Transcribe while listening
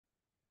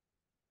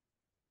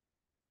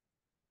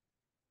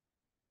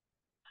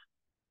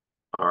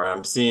All right,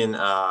 I'm seeing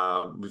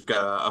we've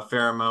got a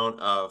fair amount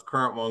of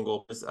current one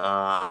goals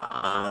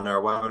on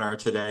our webinar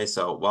today.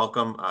 So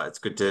welcome. It's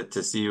good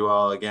to see you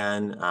all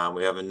again.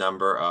 We have a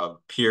number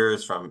of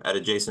peers from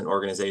ed-adjacent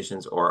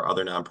organizations or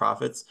other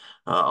nonprofits,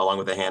 along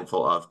with a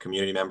handful of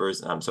community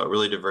members. So a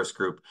really diverse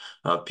group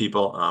of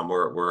people.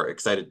 We're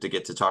excited to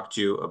get to talk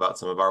to you about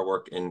some of our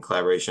work in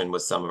collaboration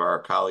with some of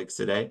our colleagues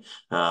today,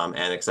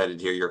 and excited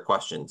to hear your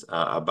questions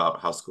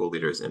about how school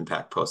leaders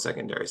impact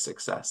post-secondary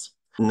success.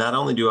 Not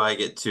only do I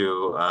get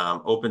to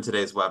open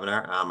today's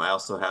webinar, I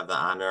also have the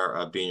honor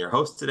of being your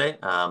host today,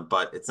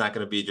 but it's not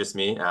going to be just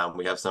me.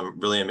 We have some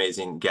really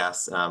amazing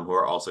guests who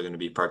are also going to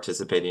be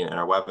participating in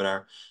our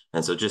webinar.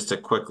 And so just to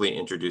quickly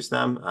introduce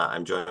them,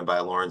 I'm joined by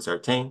Lauren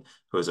Sartain,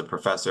 who is a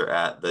professor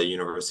at the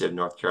University of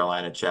North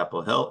Carolina,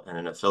 Chapel Hill, and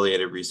an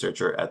affiliated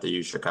researcher at the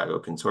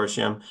UChicago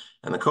Consortium,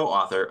 and the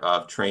co-author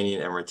of Training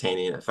and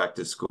Retaining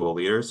Effective School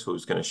Leaders,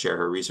 who's going to share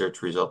her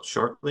research results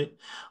shortly.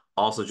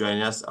 Also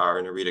joining us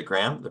are Narita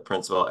Graham, the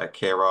principal at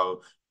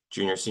Cairo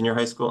Junior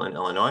High School in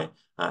Illinois,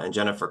 and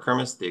Jennifer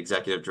Kirmes, the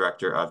executive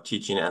director of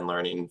teaching and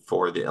learning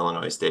for the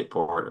Illinois State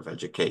Board of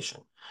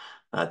Education.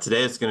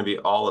 Today it's going to be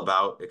all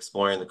about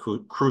exploring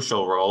the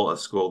crucial role of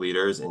school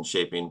leaders in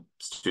shaping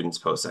students'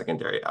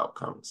 post-secondary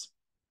outcomes.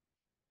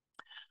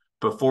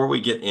 Before we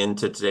get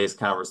into today's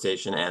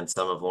conversation and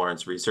some of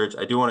Lauren's research,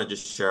 I do want to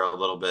just share a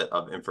little bit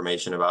of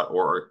information about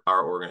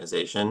our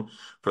organization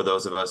for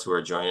those of us who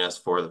are joining us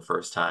for the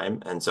first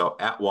time. And so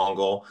at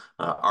OneGoal,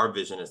 our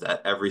vision is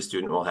that every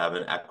student will have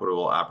an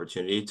equitable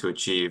opportunity to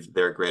achieve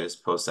their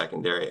greatest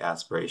post-secondary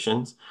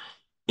aspirations.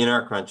 In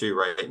our country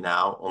right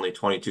now, only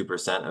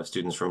 22% of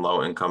students from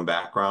low-income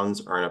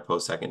backgrounds earn a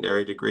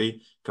post-secondary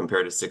degree,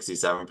 compared to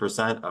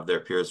 67% of their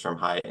peers from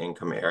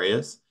high-income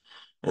areas.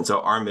 And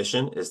so our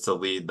mission is to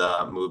lead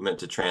the movement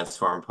to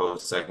transform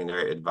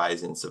post-secondary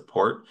advising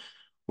support.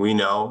 We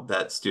know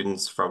that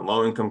students from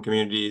low-income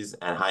communities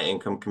and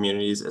high-income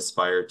communities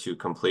aspire to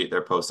complete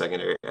their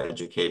post-secondary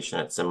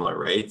education at similar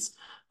rates,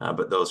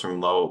 but those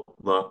from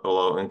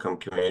low-income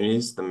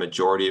communities, the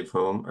majority of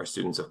whom are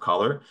students of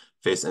color,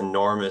 face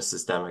enormous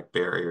systemic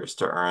barriers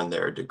to earn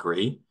their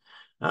degree.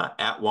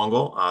 At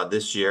OneGoal,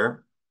 this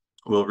year,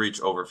 we'll reach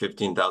over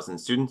 15,000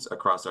 students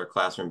across our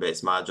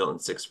classroom-based module in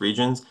 6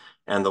 regions,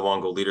 and the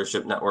OneGoal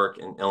Leadership Network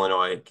in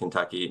Illinois,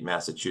 Kentucky,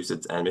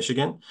 Massachusetts, and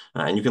Michigan.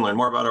 And you can learn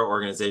more about our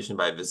organization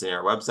by visiting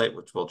our website,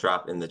 which we'll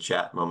drop in the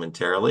chat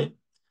momentarily.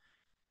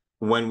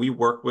 When we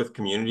work with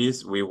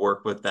communities, we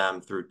work with them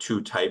through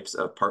 2 types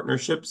of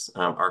partnerships.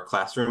 Our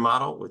classroom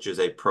model, which is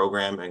a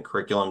program and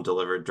curriculum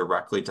delivered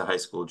directly to high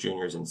school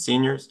juniors and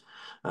seniors.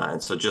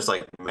 And so just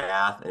like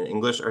math and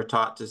English are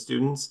taught to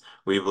students,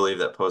 we believe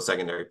that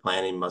post-secondary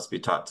planning must be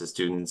taught to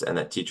students and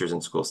that teachers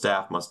and school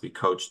staff must be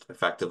coached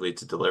effectively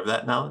to deliver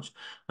that knowledge.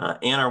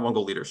 And our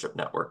OneGoal Leadership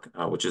Network,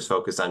 which is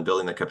focused on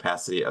building the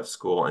capacity of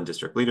school and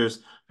district leaders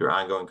through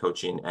ongoing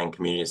coaching and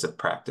communities of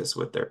practice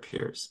with their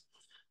peers.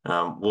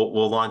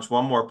 We'll launch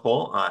one more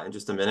poll in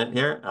just a minute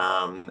here,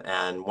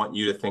 and want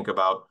you to think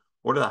about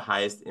what are the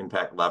highest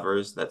impact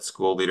levers that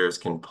school leaders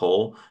can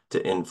pull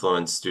to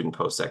influence student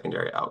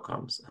post-secondary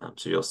outcomes.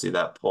 So you'll see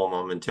that poll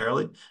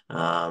momentarily,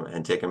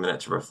 and take a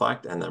minute to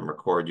reflect and then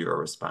record your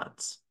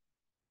response.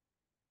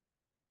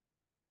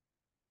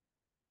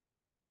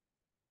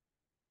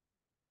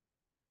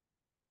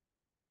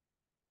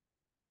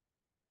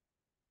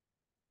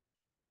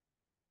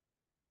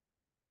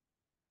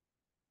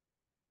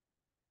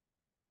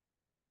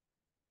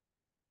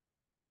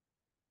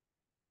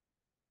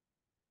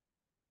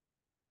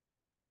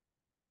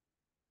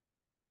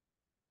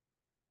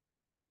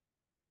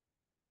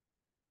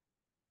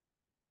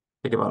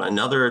 Take about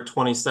another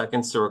 20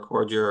 seconds to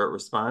record your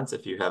response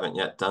if you haven't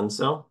yet done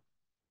so.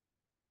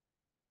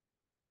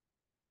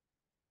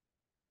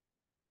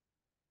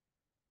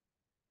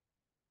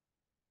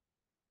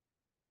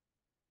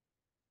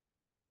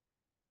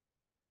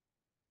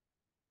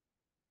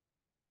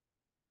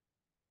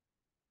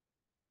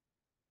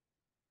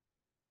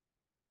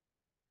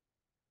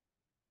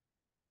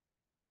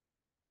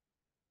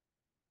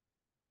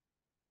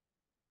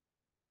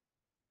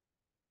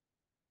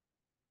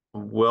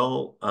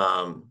 We'll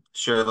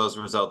share those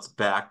results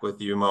back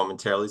with you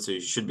momentarily, so you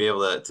should be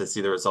able to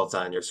see the results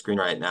on your screen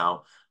right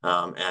now.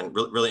 And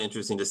really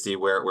interesting to see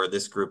where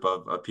this group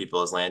of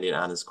people is landing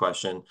on this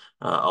question.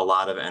 A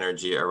lot of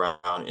energy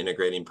around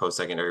integrating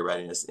post-secondary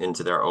readiness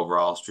into their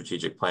overall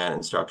strategic plan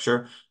and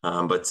structure,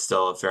 but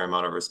still a fair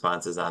amount of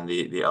responses on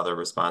the other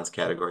response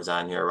categories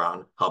on here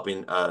around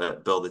helping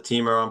build a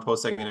team around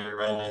post-secondary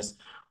readiness,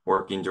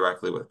 working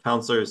directly with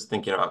counselors,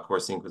 thinking about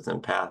course sequence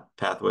and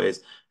pathways,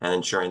 and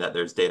ensuring that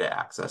there's data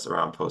access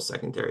around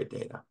post-secondary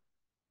data.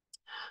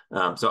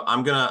 So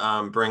I'm going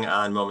to bring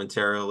on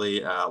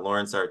momentarily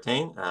Lauren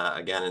Sartain,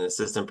 again, an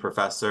assistant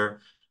professor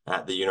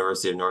at the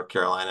University of North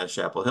Carolina,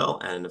 Chapel Hill,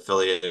 and an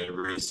affiliated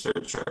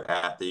researcher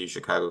at the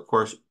UChicago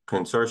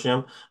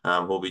Consortium,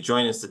 who will be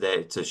joining us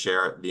today to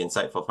share the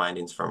insightful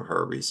findings from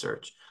her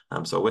research.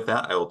 So with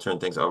that, I will turn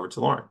things over to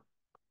Lauren.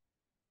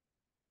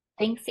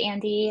 Thanks,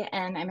 Andy,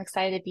 and I'm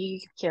excited to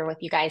be here with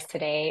you guys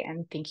today.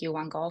 And thank you,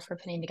 One Goal, for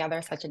putting together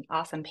such an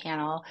awesome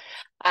panel.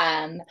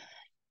 Um,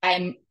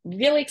 I'm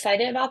really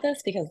excited about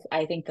this because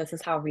I think this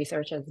is how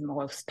research is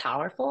most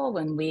powerful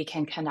when we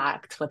can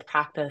connect with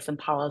practice and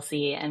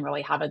policy and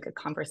really have a good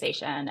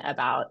conversation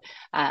about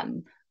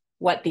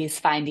what these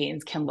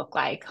findings can look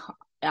like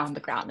on the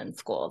ground in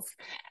schools.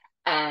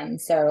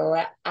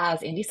 So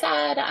as Andy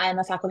said, I'm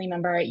a faculty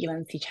member at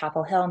UNC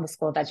Chapel Hill in the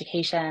School of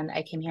Education.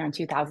 I came here in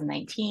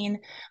 2019,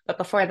 but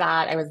before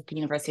that, I was at the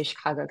University of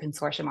Chicago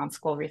Consortium on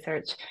school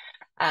research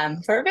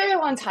for a very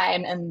long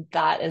time, and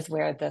that is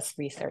where this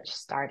research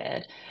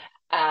started.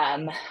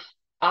 Um,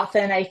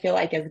 Often I feel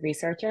like as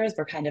researchers,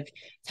 we're kind of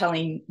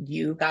telling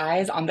you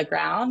guys on the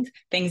ground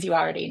things you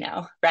already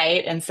know,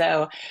 right? And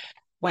so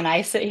when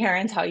I sit here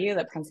and tell you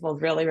that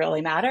principles really,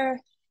 really matter,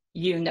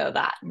 you know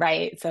that,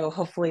 right? So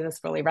hopefully this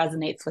really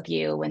resonates with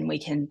you when we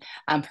can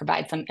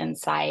provide some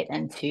insight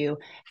into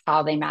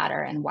how they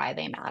matter and why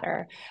they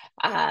matter.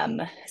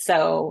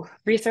 So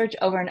research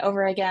over and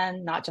over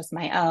again, not just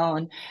my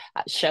own,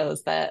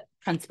 shows that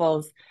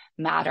principles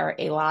matter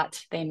a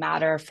lot. They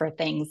matter for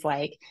things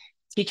like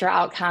teacher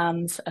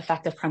outcomes.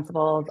 Effective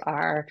principles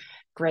are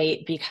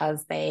great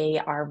because they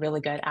are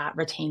really good at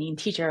retaining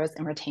teachers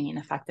and retaining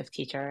effective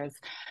teachers.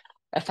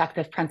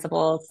 Effective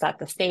principals set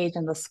the stage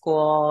in the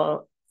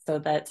school so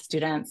that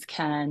students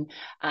can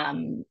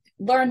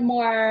learn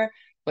more,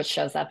 which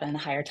shows up in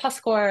higher test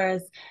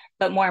scores.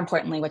 But more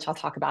importantly, which I'll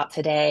talk about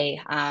today,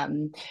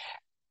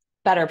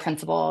 better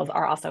principals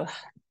are also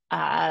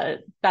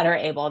better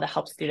able to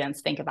help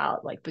students think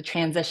about like the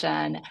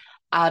transition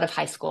out of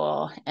high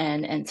school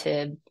and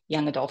into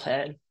young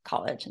adulthood,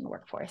 college, and the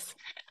workforce.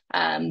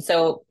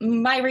 So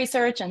my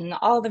research and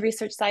all the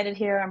research cited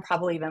here, and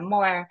probably even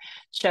more,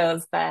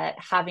 shows that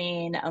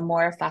having a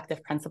more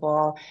effective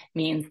principal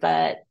means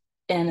that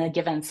in a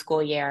given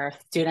school year,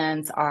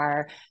 students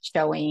are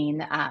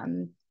showing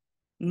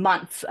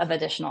months of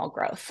additional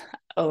growth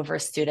over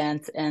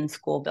students in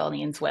school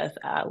buildings with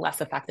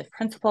less effective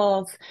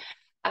principals.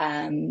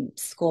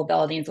 School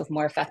buildings with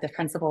more effective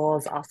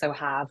principals also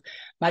have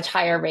much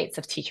higher rates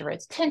of teacher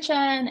retention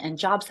and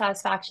job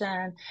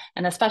satisfaction.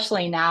 And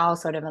especially now,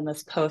 sort of in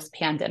this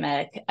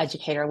post-pandemic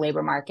educator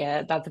labor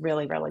market, that's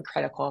really, really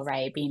critical,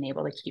 right? Being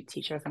able to keep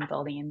teachers in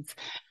buildings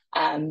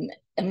and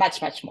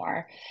much, much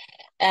more.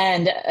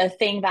 And a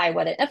thing that I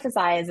would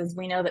emphasize is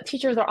we know that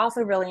teachers are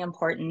also really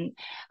important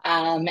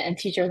and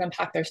teachers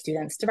impact their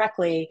students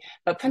directly,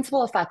 but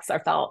principal effects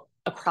are felt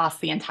across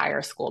the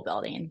entire school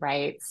building,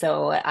 right?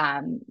 So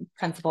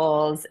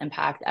principals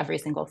impact every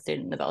single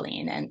student in the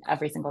building and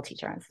every single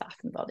teacher and staff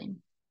in the building.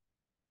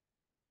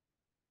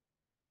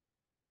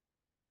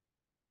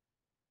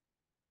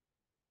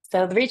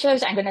 So the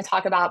research I'm going to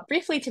talk about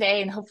briefly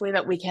today, and hopefully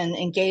that we can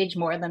engage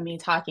more than me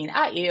talking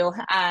at you,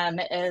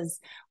 is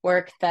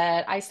work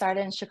that I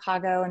started in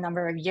Chicago a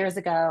number of years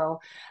ago.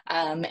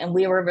 And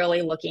we were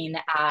really looking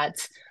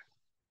at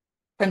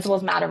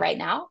principles matter right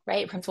now,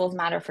 right? Principles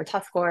matter for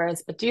test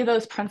scores, but do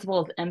those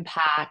principles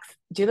impacts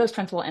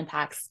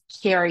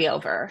carry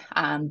over?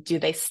 Do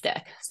they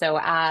stick? So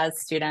as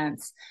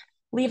students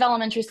leave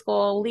elementary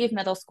school, leave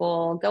middle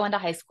school, go into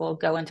high school,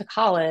 go into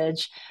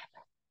college,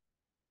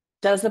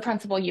 does the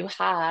principle you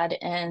had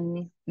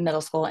in middle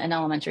school and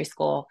elementary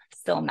school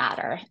still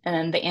matter?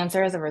 And the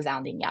answer is a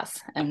resounding yes.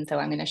 And so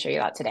I'm going to show you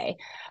that today.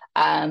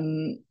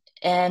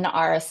 In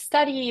our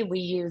study,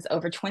 we use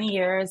over 20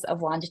 years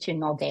of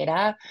longitudinal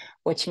data,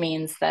 which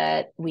means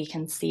that we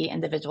can see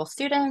individual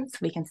students,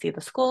 we can see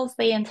the schools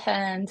they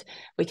attend,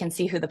 we can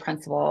see who the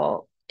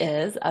principal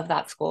is of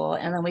that school,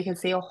 and then we can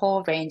see a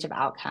whole range of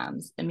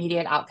outcomes,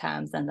 immediate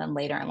outcomes, and then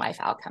later in life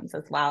outcomes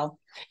as well.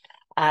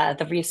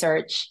 The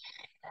research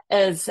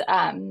is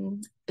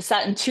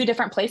set in two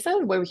different places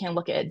where we can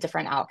look at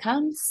different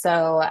outcomes.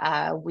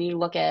 So we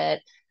look at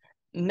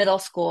middle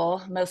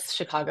school. Most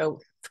Chicago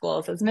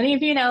schools, as many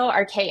of you know,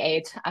 are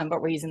K-8,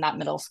 but we're using that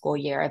middle school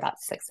year, that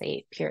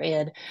 6-8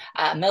 period.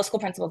 Middle school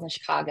principals in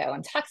Chicago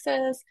and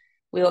Texas.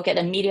 We look at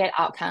immediate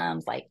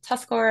outcomes like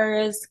test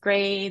scores,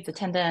 grades,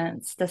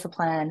 attendance,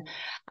 discipline.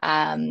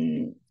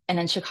 And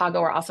in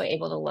Chicago, we're also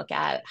able to look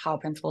at how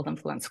principals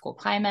influence school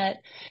climate.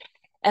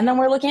 And then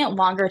we're looking at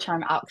longer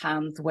term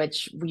outcomes,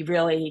 which we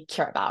really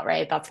care about,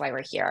 right? That's why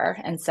we're here.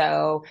 And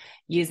so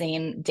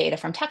using data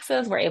from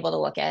Texas, we're able to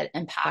look at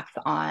impacts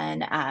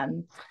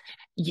on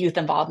youth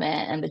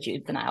involvement in the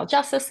juvenile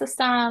justice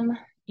system.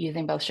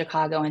 Using both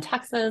Chicago and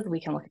Texas, we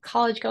can look at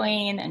college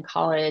going and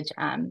college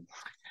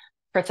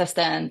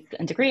persistence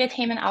and degree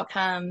attainment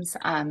outcomes.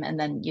 And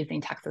then using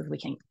Texas, we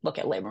can look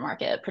at labor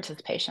market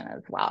participation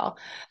as well.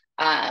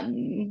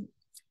 I'll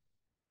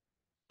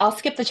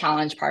skip the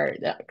challenge part.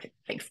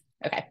 Thanks.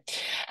 Okay.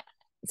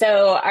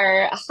 So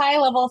our high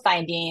level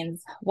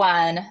findings,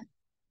 one,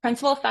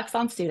 principal effects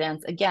on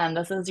students. Again,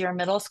 this is your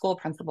middle school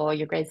principal,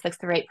 your grade 6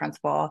 through 8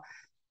 principal.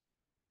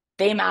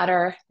 They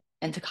matter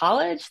into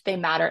college, they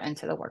matter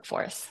into the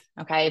workforce.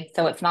 Okay.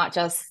 So it's not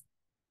just,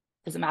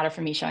 does it matter for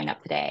me showing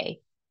up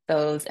today?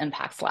 Those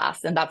impacts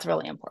last, and that's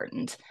really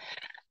important.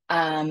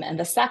 And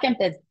the second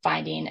big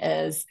finding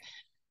is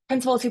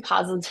principals who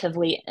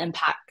positively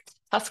impact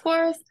test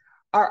scores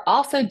are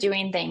also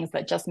doing things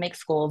that just make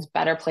schools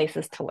better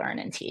places to learn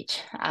and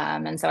teach.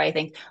 And so I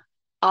think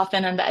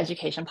often in the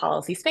education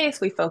policy space,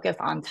 we focus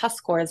on test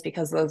scores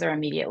because those are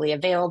immediately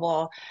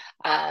available,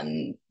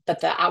 but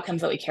the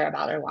outcomes that we care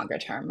about are longer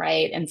term,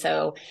 right? And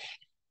so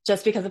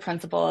just because a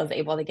principal is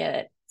able to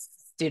get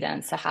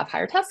students to have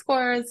higher test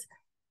scores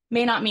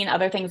may not mean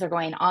other things are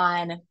going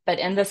on, but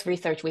in this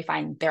research, we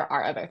find there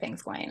are other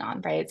things going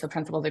on, right? So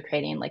principals are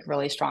creating like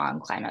really strong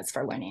climates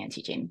for learning and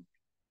teaching.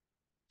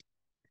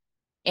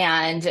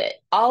 And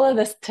all of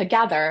this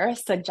together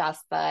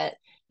suggests that,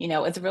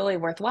 it's really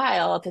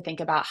worthwhile to think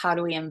about how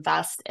do we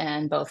invest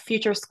in both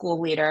future school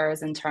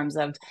leaders in terms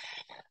of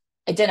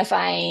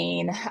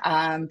identifying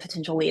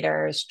potential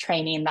leaders,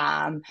 training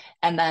them,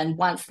 and then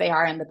once they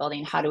are in the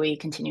building, how do we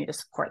continue to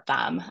support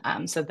them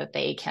so that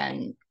they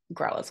can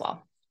grow as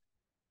well?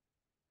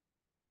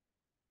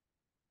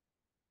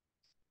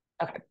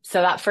 Okay,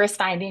 so that first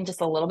finding,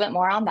 just a little bit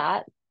more on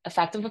that.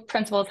 Effective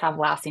principals have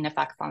lasting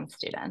effects on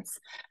students.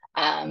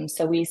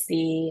 So we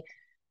see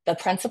the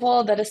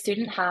principal that a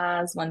student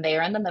has when they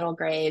are in the middle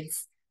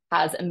grades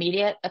has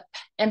immediate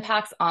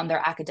impacts on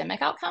their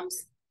academic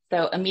outcomes.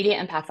 So immediate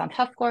impacts on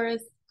test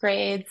scores,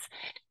 grades,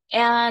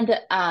 and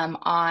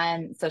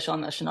on social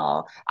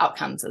emotional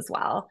outcomes as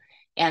well.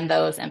 And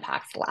those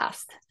impacts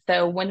last.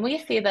 So when we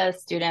see the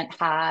student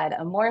had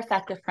a more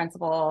effective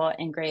principal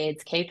in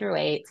grades K through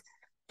 8,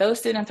 those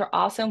students are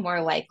also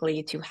more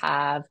likely to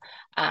have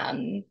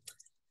higher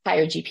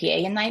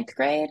GPA in ninth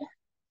grade,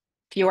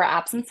 fewer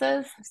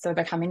absences, so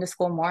they're coming to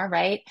school more,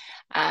 right?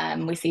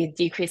 We see a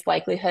decreased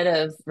likelihood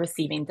of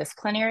receiving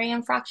disciplinary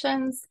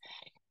infractions,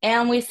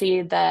 and we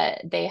see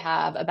that they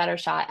have a better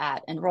shot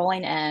at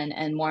enrolling in,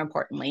 and more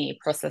importantly,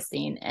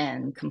 persisting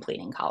in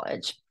completing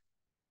college.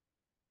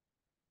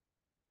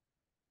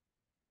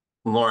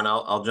 Lauren,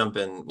 I'll jump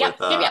in Yep,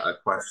 with yep, yep. a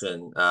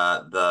question.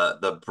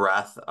 The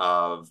breadth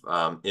of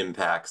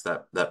impacts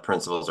that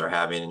principals are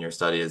having in your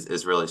study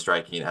is really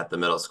striking at the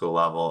middle school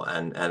level,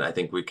 and I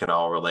think we can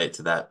all relate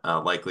to that.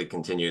 Likely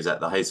continues at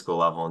the high school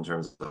level in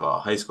terms of how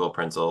high school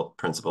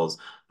principals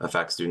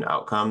affect student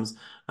outcomes.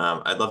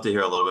 I'd love to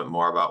hear a little bit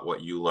more about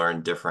what you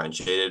learned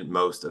differentiated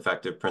most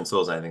effective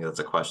principals. And I think that's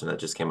a question that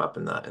just came up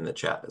in the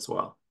chat as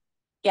well.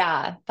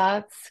 Yeah,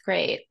 that's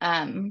great.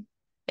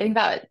 I think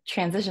that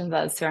transitions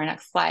us to our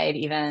next slide,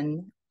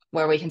 even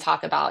where we can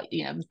talk about,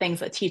 the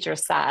things that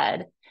teachers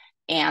said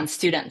and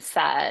students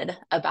said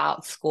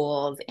about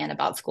schools and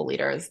about school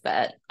leaders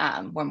that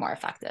were more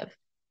effective.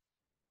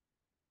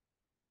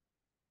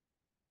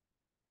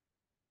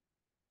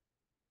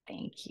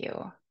 Thank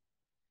you.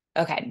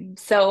 Okay,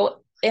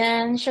 so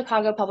in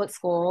Chicago public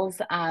schools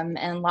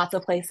and lots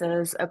of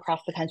places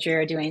across the country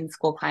are doing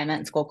school climate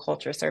and school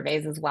culture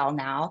surveys as well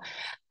now.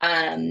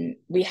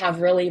 We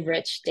have really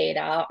rich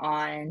data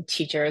on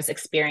teachers'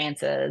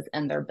 experiences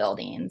in their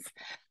buildings.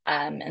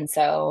 And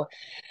so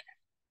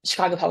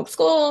Chicago Public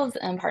Schools,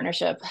 in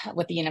partnership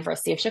with the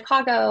University of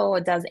Chicago,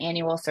 does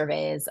annual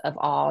surveys of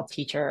all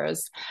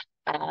teachers.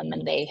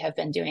 And they have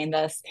been doing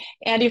this.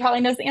 Andy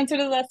probably knows the answer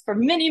to this for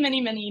many,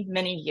 many, many,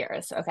 many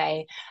years.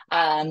 Okay.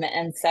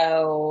 And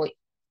so,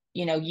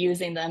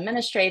 using the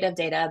administrative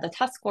data, the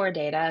test score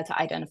data to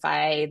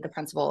identify the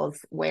principals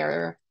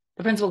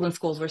in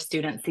schools where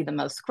students see the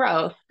most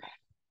growth,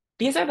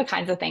 these are the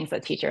kinds of things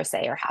that teachers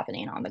say are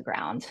happening on the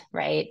ground,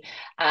 right?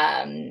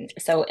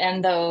 So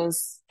in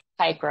those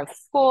high growth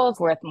schools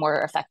with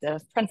more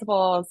effective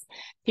principals,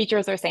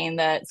 teachers are saying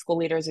that school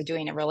leaders are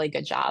doing a really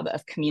good job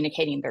of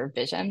communicating their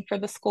vision for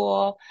the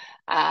school.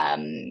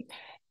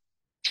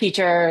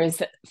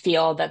 Teachers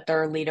feel that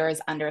their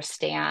leaders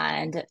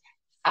understand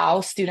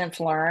how students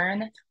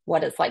learn,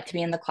 what it's like to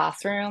be in the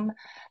classroom.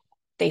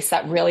 They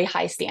set really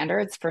high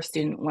standards for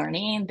student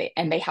learning,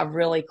 and they have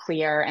really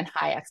clear and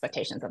high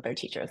expectations of their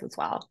teachers as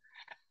well.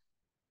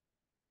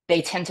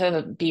 They tend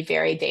to be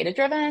very data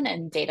driven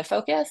and data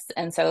focused.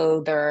 And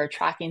so they're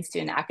tracking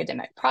student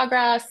academic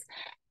progress,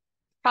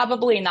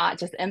 probably not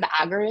just in the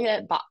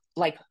aggregate, but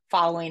like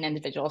following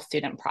individual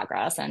student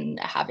progress and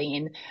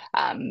having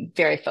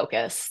very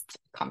focused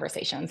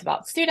conversations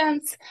about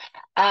students.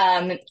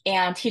 And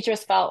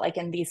teachers felt like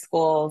in these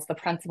schools, the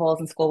principals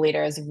and school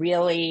leaders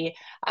really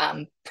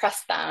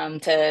press them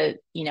to,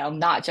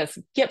 not just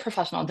get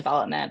professional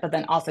development, but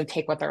then also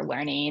take what they're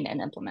learning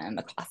and implement in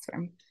the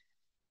classroom.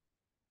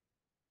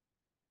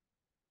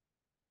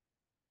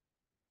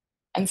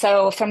 And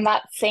so from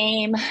that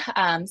same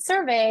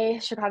survey,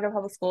 Chicago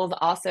Public Schools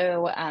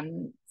also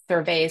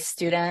surveys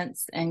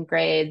students in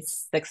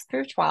grades 6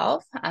 through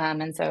 12.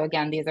 And so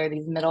again, these are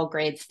these middle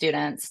grade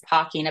students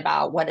talking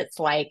about what it's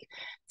like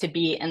to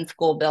be in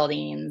school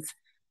buildings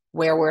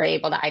where we're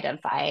able to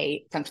identify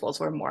principals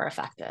who are more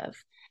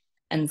effective.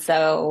 And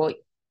so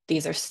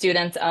these are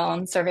students'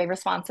 own survey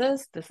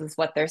responses. This is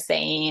what they're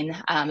saying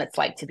it's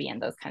like to be in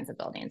those kinds of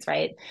buildings,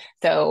 right?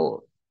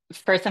 So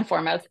first and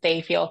foremost,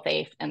 they feel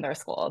safe in their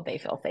school. They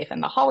feel safe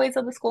in the hallways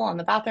of the school, in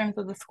the bathrooms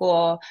of the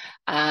school,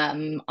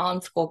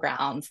 on school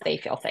grounds. They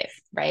feel safe,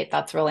 right?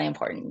 That's really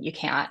important. You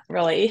can't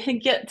really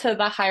get to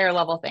the higher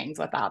level things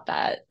without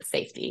that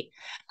safety.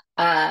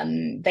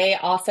 They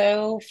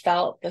also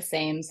felt the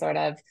same sort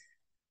of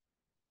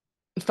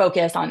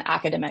focus on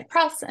academic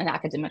press and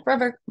academic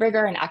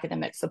rigor and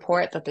academic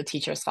support that the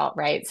teachers felt,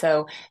 right?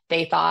 So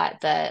they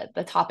thought that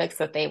the topics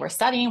that they were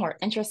studying were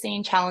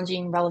interesting,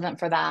 challenging, relevant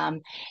for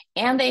them,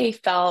 and they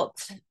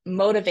felt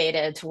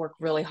motivated to work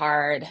really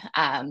hard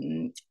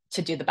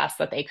to do the best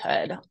that they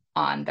could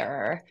on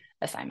their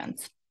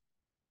assignments.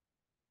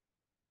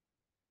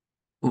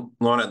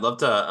 Lauren, I'd love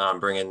to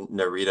bring in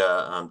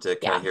Narita to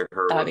kind of Yeah, hear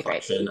her that would be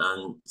great. reflection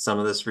on some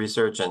of this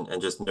research. And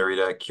just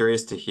Narita,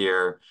 curious to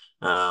hear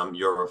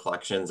your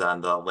reflections on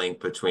the link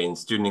between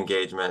student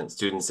engagement,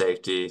 student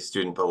safety,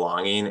 student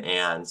belonging,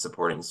 and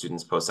supporting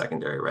students'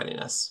 post-secondary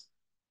readiness.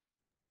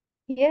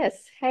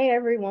 Yes. Hey,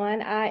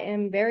 everyone. I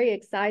am very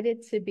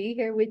excited to be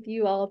here with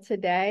you all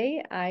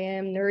today. I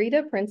am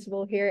Narita,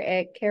 principal here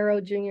at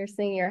Cairo Junior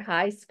Senior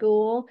High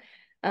School.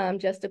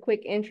 Just a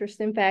quick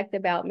interesting fact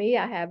about me,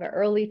 I have an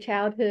early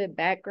childhood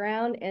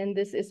background, and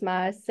this is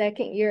my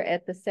second year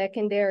at the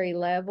secondary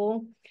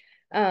level.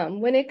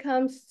 When it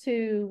comes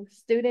to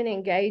student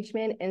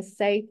engagement and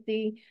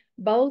safety,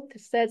 both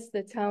sets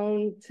the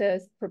tone to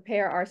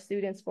prepare our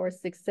students for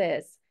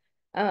success.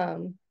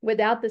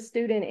 Without the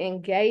student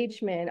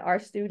engagement, our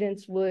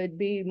students would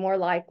be more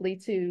likely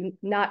to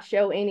not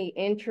show any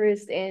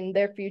interest in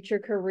their future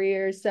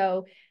careers.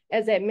 So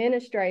as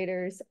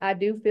administrators, I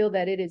do feel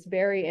that it is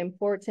very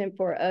important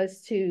for us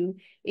to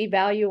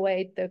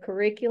evaluate the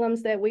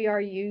curriculums that we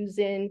are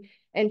using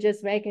and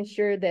just making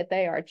sure that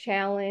they are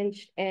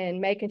challenged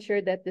and making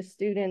sure that the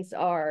students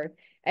are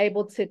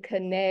able to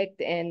connect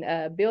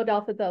and build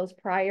off of those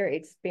prior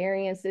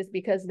experiences,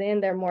 because then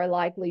they're more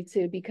likely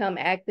to become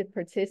active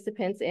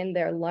participants in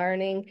their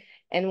learning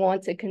and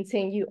want to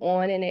continue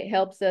on. And it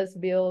helps us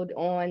build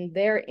on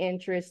their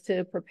interests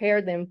to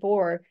prepare them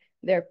for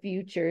their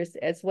futures,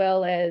 as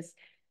well as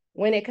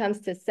when it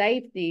comes to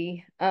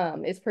safety,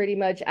 it's pretty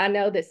much, I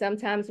know that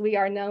sometimes we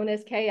are known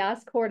as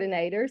chaos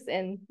coordinators,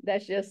 and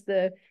that's just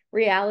the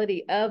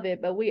reality of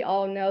it, but we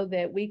all know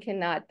that we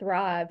cannot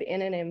thrive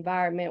in an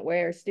environment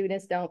where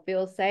students don't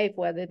feel safe,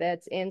 whether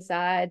that's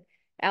inside,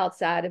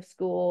 outside of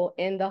school,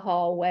 in the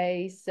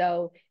hallways.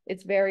 So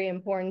it's very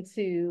important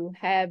to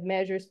have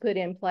measures put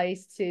in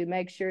place to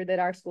make sure that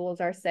our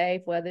schools are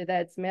safe, whether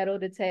that's metal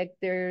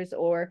detectors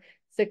or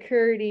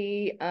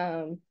security,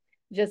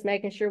 just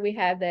making sure we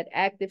have that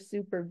active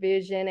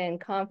supervision and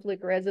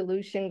conflict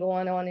resolution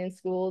going on in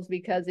schools,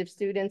 because if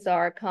students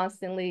are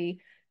constantly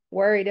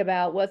worried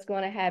about what's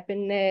going to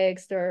happen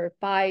next, or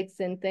fights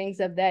and things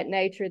of that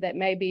nature that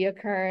may be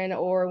occurring,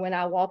 or when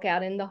I walk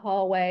out in the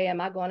hallway, am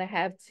I going to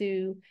have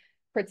to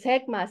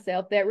protect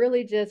myself? That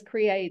really just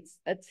creates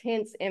a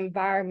tense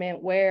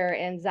environment where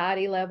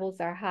anxiety levels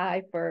are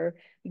high for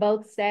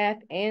both staff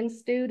and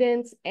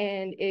students,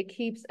 and it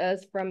keeps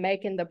us from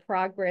making the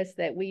progress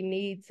that we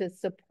need to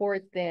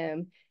support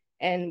them.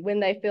 And when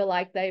they feel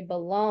like they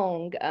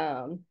belong,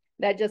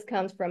 that just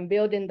comes from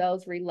building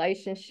those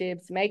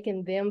relationships,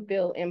 making them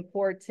feel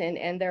important,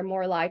 and they're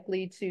more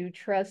likely to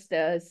trust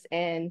us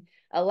and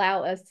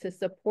allow us to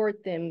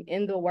support them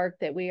in the work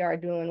that we are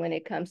doing when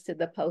it comes to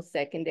the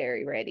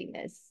post-secondary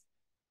readiness.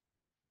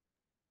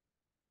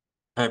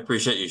 I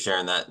appreciate you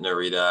sharing that,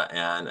 Narita.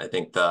 And I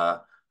think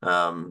the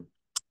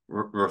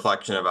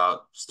reflection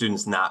about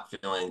students not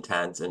feeling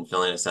tense and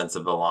feeling a sense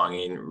of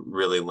belonging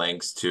really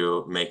links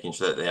to making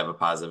sure that they have a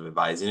positive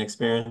advising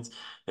experience.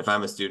 If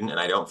I'm a student and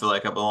I don't feel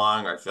like I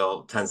belong, or I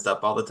feel tensed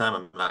up all the time,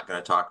 I'm not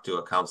going to talk to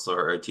a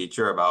counselor or a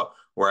teacher about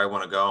where I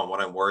want to go and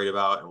what I'm worried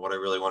about and what I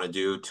really want to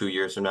do 2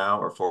 years from now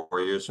or 4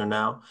 years from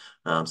now.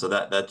 So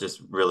that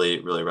just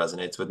really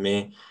resonates with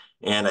me.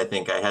 And I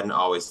think I hadn't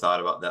always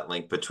thought about that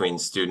link between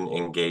student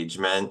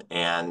engagement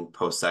and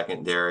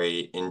post-secondary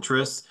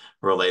interests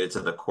related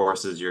to the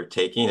courses you're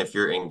taking. If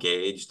you're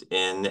engaged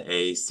in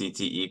a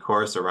CTE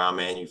course around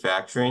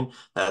manufacturing,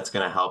 that's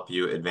going to help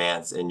you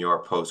advance in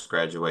your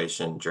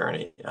post-graduation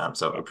journey.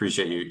 So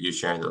appreciate you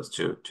sharing those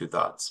two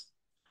thoughts.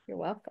 You're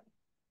welcome.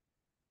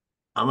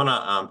 I'm going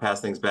to pass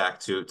things back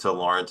to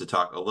Lauren to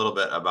talk a little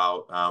bit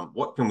about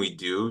what can we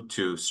do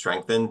to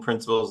strengthen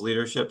principals'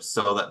 leadership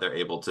so that they're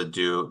able to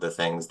do the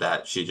things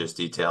that she just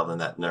detailed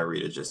and that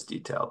Narita just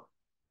detailed.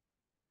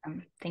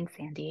 Thanks,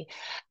 Andy.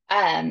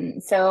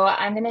 So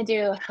I'm going to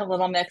do a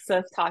little mix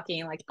of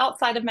talking like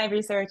outside of my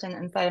research and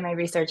inside of my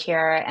research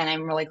here. And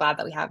I'm really glad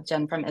that we have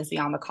Jen from ISB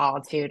on the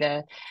call too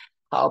to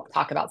help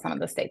talk about some of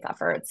the state's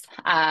efforts.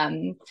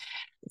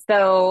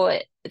 So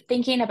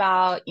thinking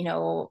about,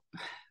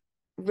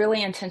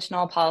 really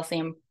intentional policy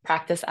and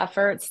practice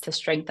efforts to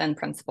strengthen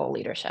principal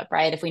leadership,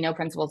 right? If we know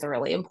principals are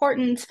really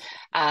important,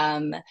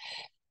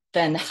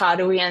 then how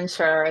do we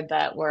ensure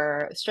that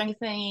we're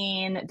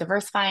strengthening,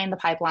 diversifying the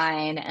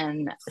pipeline,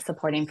 and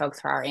supporting folks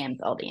for our AIM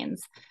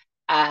buildings?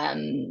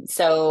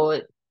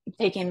 So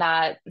taking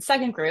that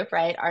second group,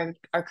 right,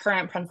 our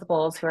current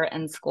principals who are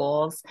in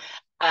schools,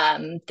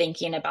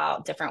 thinking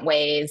about different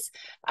ways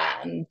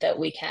that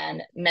we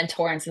can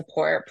mentor and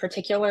support,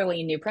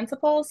 particularly new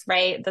principals,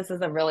 right? This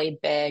is a really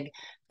big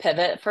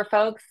pivot for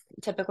folks,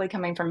 typically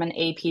coming from an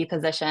AP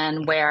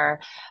position where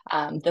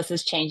this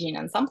is changing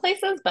in some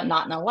places, but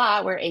not in a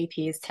lot, where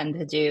APs tend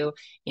to do,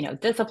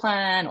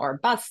 discipline or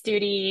bus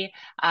duty,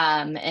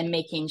 and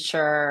making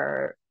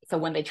sure. So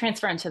when they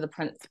transfer into the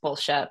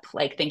principalship,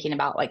 like thinking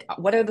about like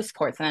what are the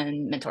supports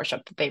and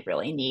mentorship that they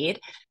really need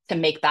to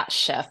make that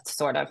shift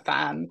sort of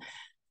from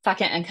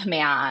second in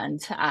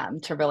command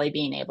to really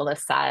being able to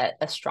set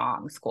a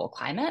strong school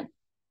climate.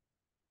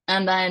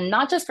 And then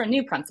not just for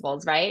new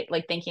principals, right?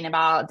 Like thinking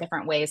about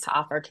different ways to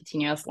offer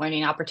continuous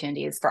learning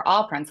opportunities for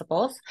all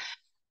principals.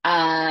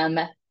 And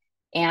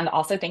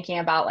also thinking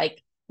about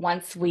like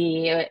once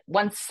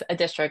a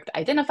district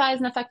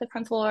identifies an effective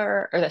principal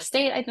or the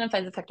state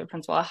identifies an effective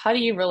principal, how do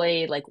you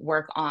really like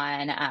work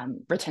on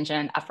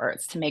retention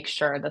efforts to make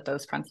sure that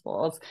those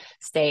principals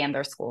stay in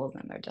their schools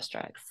and their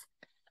districts?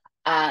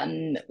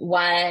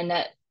 One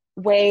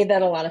way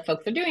that a lot of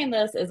folks are doing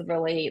this is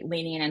really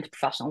leaning into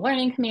professional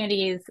learning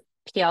communities.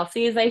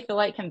 PLCs, I feel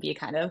like, can be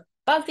kind of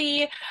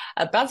buzzwordy,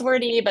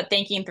 but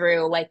thinking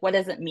through like what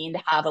does it mean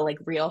to have a like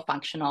real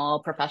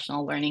functional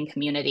professional learning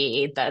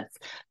community that's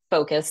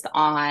focused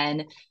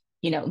on,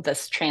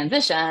 this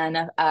transition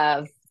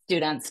of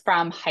students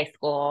from high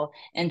school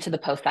into the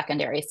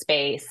post-secondary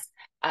space.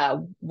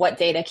 What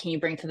data can you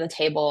bring to the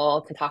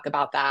table to talk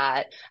about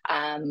that?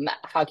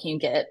 How can you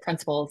get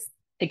principals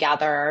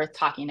together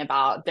talking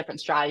about different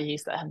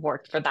strategies that have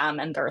worked for them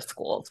and their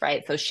schools,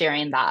 right? So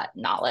sharing that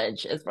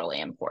knowledge is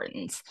really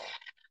important.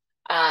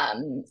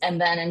 And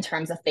then in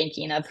terms of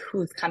thinking of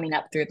who's coming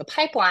up through the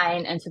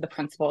pipeline into the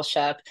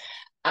principalship,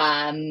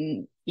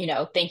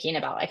 thinking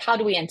about like how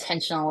do we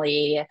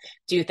intentionally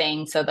do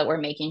things so that we're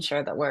making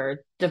sure that we're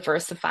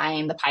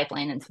diversifying the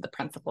pipeline into the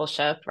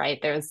principalship, right?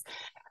 There's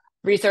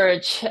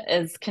research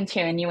is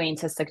continuing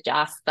to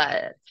suggest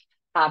that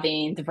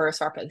having diverse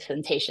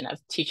representation of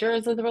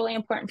teachers is really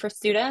important for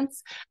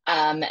students.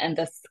 And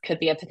this could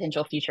be a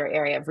potential future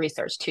area of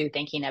research too,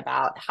 thinking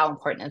about how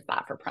important is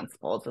that for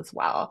principals as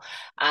well.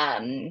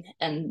 And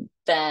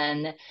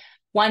then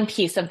one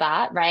piece of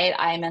that, right?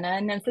 I'm in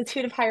an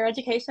institute of higher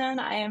education.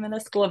 I am in a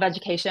school of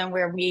education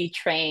where we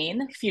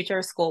train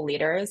future school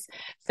leaders.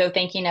 So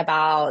thinking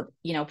about,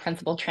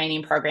 principal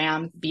training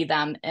programs, be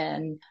them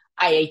in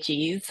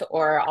IHEs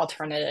or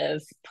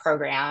alternative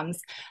programs.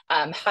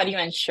 How do you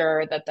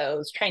ensure that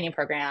those training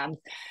programs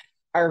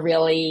are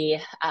really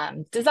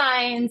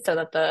designed so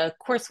that the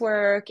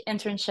coursework,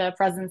 internship,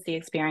 residency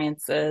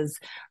experiences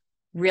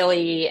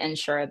really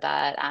ensure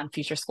that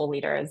future school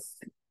leaders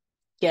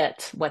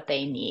get what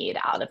they need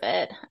out of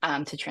it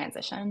to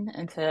transition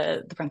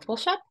into the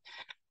principalship?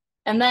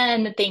 And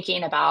then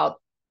thinking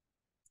about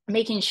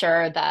making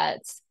sure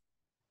that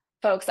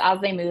folks, as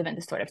they move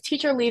into sort of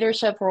teacher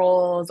leadership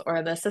roles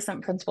or the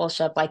assistant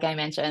principalship, like I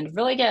mentioned,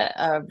 really get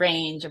a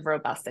range of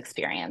robust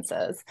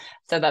experiences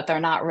so that they're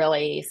not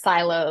really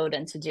siloed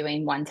into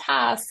doing one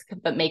task,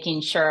 but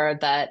making sure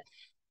that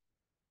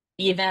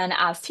even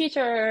as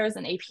teachers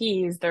and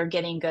APs, they're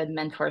getting good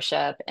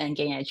mentorship and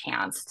getting a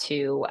chance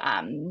to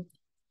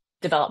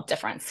develop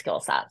different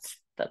skill sets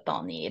that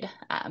they'll need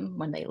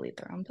when they lead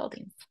their own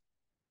buildings.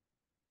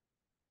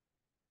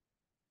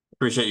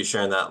 Appreciate you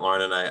sharing that,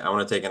 Lauren. And I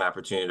want to take an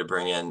opportunity to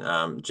bring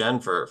in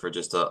Jen for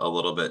just a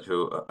little bit,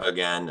 who,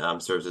 again,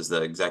 serves as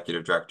the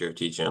Executive Director of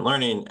Teaching and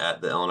Learning at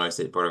the Illinois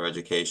State Board of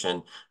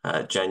Education.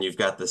 Jen, you've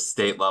got the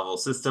state level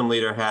system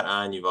leader hat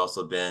on. You've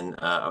also been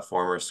a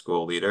former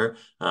school leader.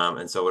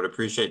 And so would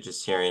appreciate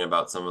just hearing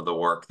about some of the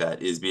work that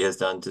ISB has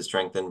done to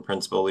strengthen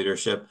principal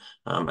leadership,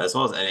 as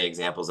well as any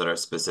examples that are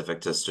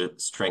specific to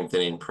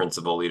strengthening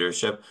principal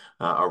leadership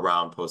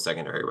around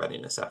post-secondary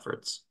readiness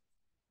efforts.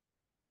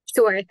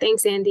 Sure.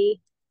 Thanks,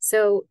 Andy.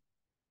 So,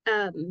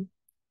 I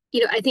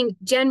think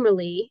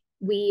generally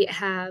we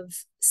have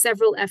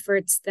several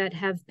efforts that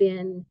have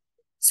been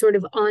sort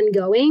of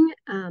ongoing,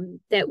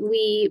 that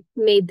we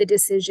made the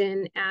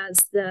decision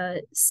as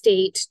the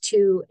state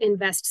to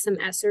invest some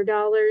ESSER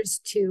dollars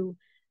to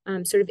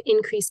sort of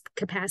increase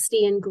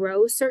capacity and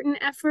grow certain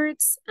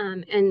efforts,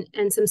 and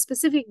some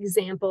specific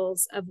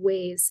examples of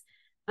ways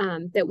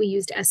that we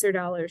used ESSER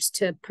dollars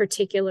to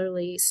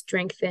particularly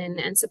strengthen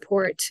and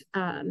support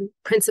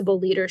principal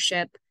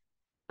leadership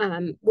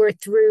were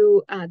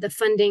through the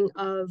funding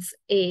of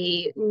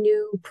a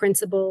new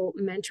principal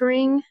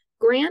mentoring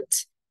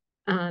grant.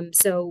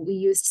 So we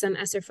used some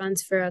ESSER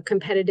funds for a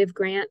competitive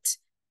grant,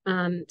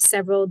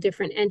 several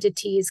different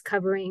entities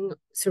covering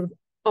sort of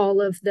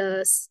all of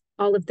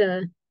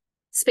the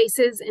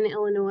spaces in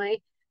Illinois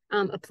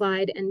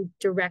applied and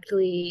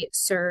directly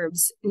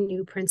serves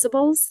new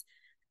principals.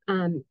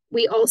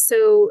 We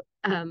also,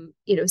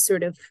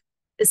 sort of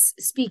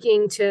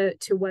speaking to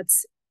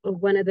what's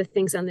one of the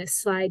things on this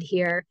slide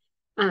here,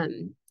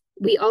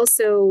 we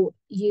also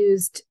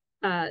used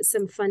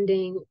some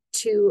funding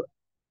to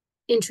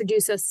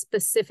introduce a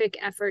specific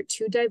effort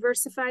to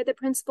diversify the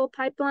principal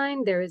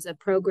pipeline. There is a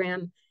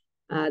program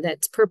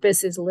that's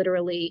purpose is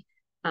literally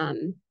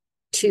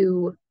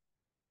to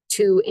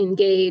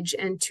engage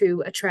and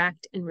to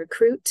attract and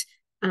recruit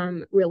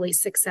really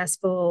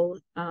successful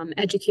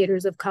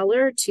educators of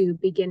color to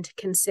begin to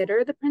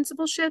consider the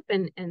principalship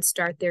and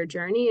start their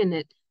journey. And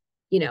it,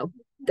 you know,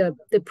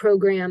 the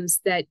programs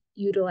that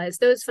utilize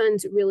those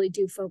funds really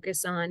do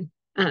focus on,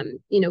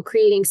 you know,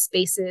 creating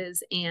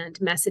spaces and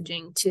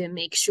messaging to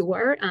make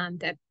sure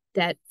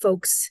that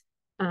folks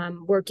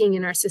working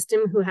in our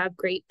system who have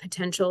great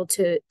potential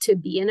to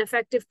be an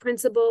effective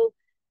principal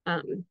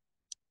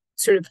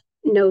sort of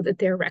know that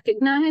they're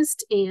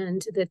recognized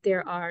and that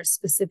there are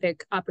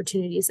specific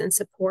opportunities and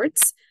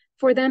supports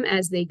for them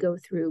as they go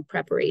through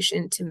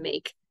preparation to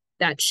make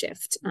that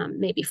shift,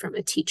 maybe from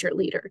a teacher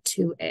leader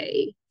to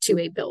a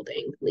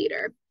building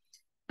leader.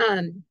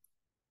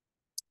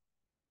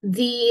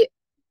 The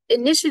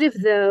initiative,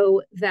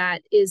 though,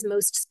 that is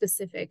most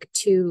specific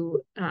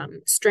to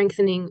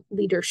strengthening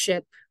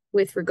leadership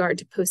with regard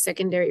to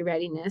post-secondary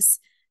readiness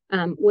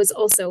was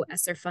also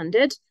ESSER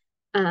funded.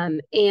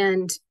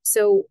 And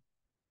so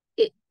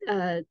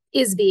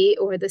ISB,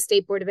 or the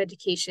State Board of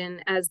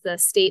Education, as the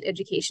state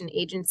education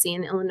agency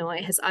in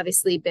Illinois, has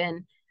obviously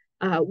been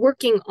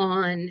working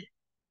on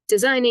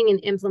designing and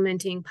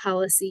implementing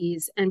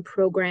policies and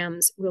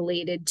programs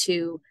related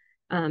to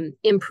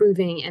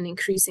improving and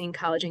increasing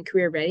college and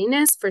career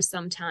readiness for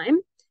some time.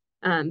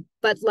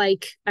 But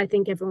like I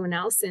think everyone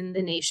else in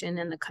the nation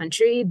and the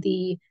country,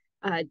 the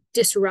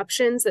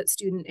disruptions that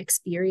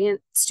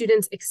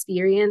students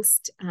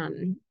experienced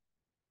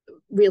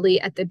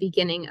really at the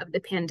beginning of the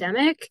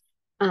pandemic,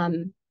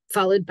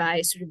 followed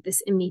by sort of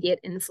this immediate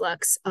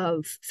influx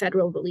of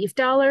federal relief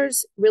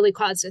dollars, really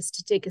caused us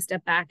to take a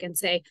step back and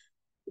say,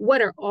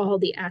 what are all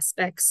the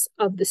aspects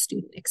of the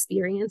student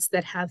experience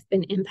that have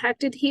been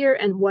impacted here,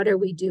 and what are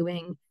we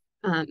doing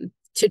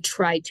to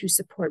try to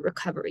support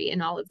recovery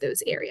in all of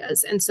those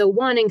areas? And so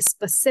wanting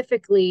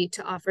specifically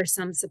to offer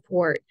some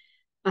support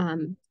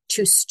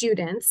to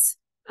students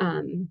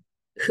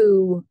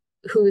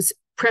whose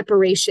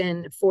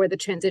preparation for the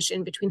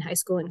transition between high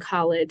school and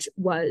college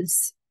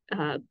was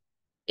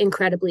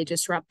incredibly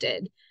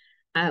disrupted.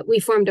 We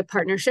formed a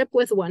partnership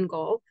with One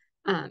Goal,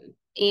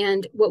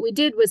 and what we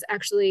did was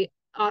actually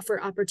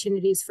offer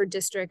opportunities for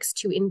districts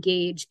to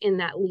engage in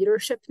that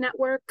leadership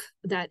network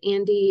that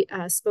Andy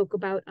spoke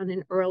about on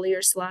an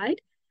earlier slide.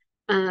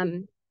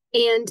 And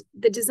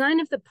the design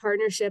of the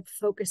partnership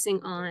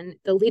focusing on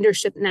the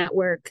leadership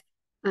network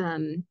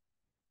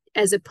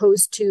as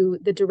opposed to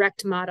the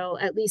direct model,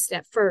 at least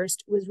at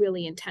first, was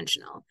really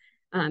intentional.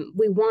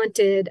 We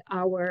wanted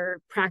our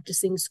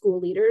practicing school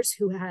leaders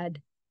who had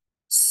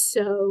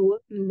so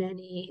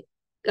many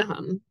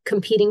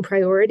competing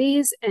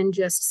priorities and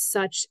just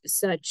such,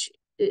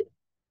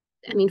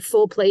 I mean,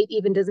 full plate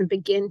even doesn't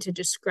begin to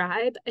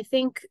describe, I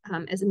think,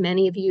 as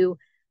many of you,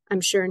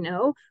 I'm sure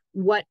know,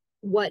 what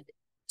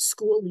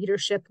school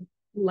leadership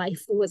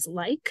life was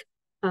like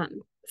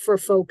for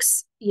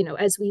folks, you know,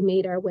 as we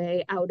made our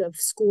way out of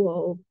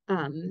school,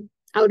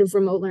 out of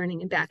remote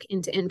learning and back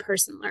into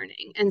in-person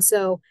learning. And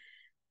so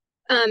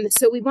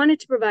we wanted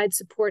to provide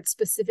support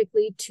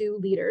specifically to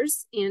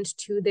leaders and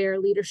to their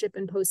leadership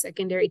and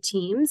post-secondary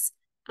teams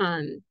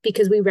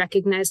because we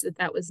recognized that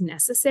that was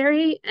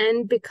necessary,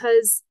 and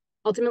because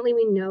ultimately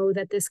we know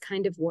that this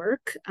kind of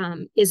work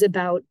is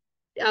about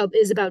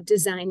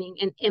designing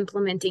and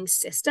implementing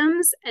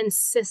systems, and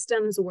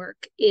systems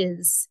work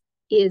is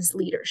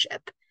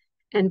leadership.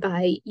 And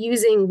by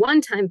using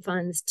one-time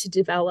funds to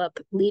develop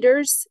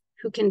leaders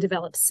who can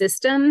develop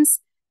systems,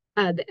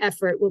 the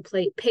effort will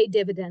pay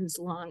dividends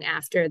long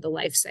after the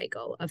life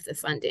cycle of the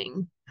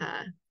funding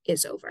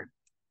is over.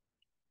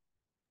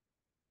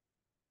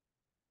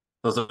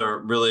 Those are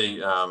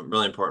really,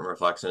 really important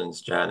reflections,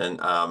 Jen.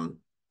 And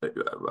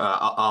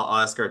I'll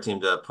ask our team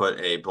to put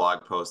a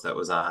blog post that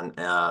was on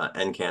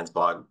NCAN's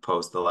blog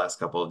post the last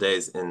couple of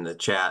days in the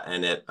chat,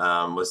 and it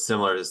was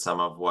similar to some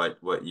of what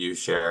you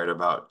shared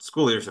about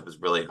school leadership is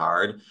really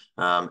hard,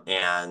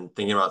 and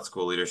thinking about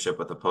school leadership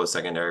with a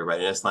post-secondary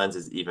readiness lens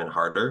is even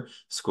harder.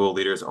 School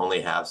leaders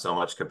only have so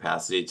much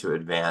capacity to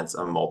advance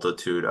a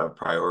multitude of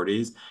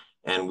priorities,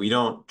 and we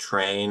don't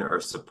train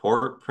or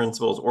support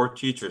principals or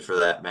teachers, for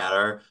that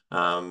matter,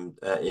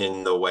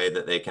 in the way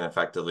that they can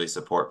effectively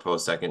support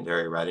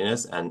post-secondary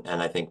readiness. And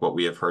I think what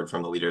we have heard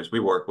from the leaders we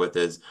work with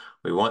is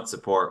we want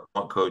support, we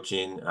want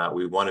coaching,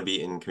 we want to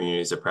be in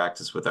communities of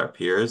practice with our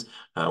peers,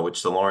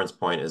 which, to Lauren's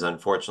point, is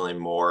unfortunately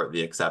more the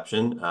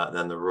exception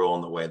than the rule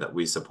in the way that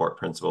we support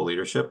principal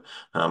leadership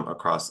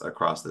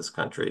across this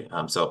country.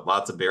 So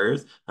lots of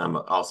barriers,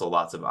 also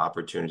lots of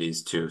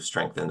opportunities to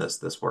strengthen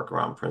this work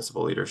around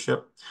principal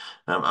leadership.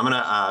 I'm going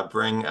to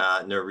bring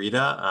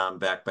Narita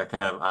back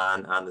kind of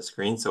on the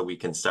screen so we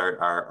can start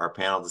our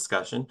panel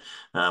discussion.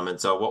 And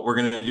so what we're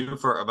going to do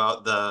for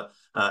about the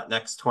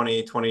Next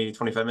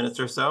 25 minutes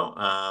or so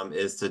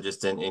is to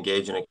just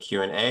engage in a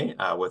Q&A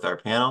with our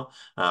panel.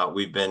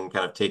 We've been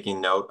kind of taking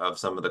note of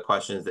some of the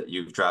questions that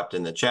you've dropped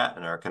in the chat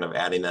and are kind of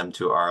adding them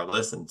to our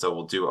list. And so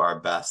we'll do our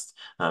best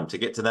to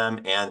get to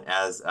them. And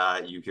as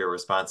you hear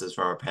responses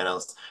from our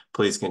panelists,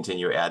 please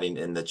continue adding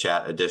in the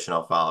chat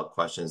additional follow-up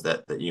questions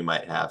that you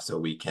might have so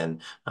we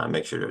can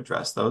make sure to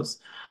address those.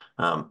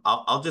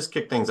 I'll just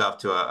kick things off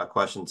to a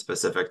question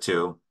specific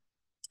to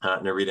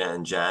Narita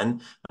and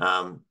Jen.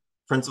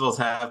 Principals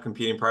have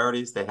competing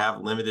priorities. They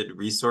have limited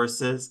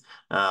resources.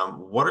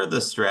 What are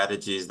the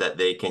strategies that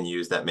they can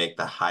use that make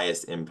the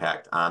highest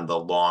impact on the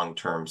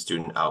long-term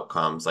student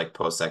outcomes like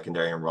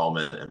post-secondary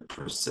enrollment and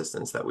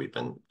persistence that we've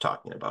been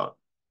talking about?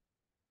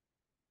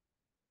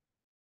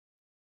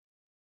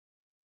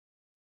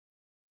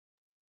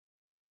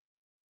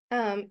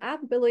 I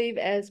believe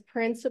as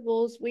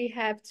principals, we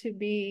have to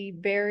be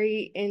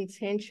very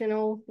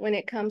intentional when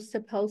it comes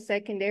to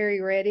post-secondary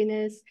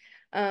readiness.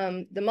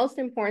 The most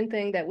important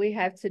thing that we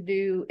have to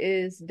do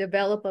is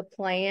develop a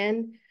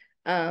plan,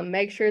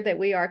 make sure that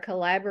we are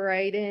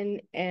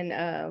collaborating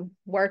and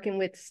working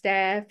with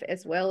staff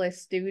as well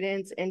as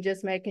students, and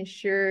just making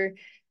sure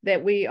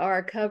that we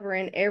are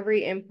covering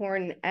every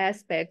important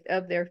aspect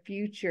of their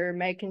future,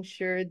 making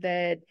sure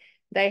that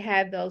they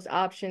have those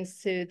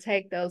options to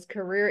take those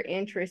career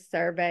interest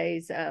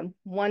surveys.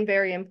 One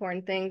very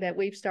important thing that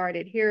we've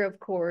started here, of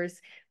course,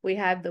 we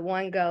have the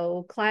One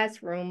Goal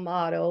classroom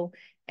model,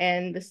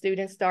 and the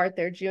students start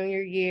their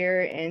junior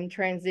year and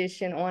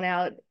transition on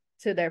out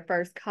to their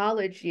first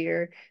college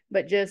year,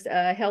 but just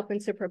helping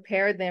to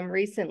prepare them.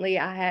 Recently,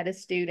 I had a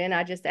student,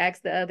 I just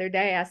asked the other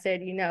day, I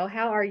said, you know,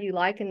 how are you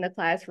liking the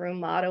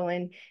classroom model?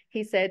 And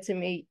he said to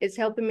me, it's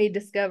helping me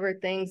discover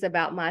things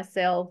about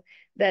myself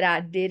that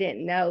I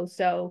didn't know.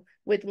 So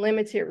with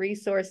limited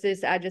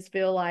resources, I just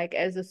feel like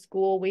as a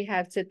school, we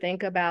have to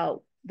think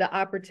about the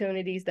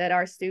opportunities that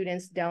our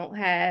students don't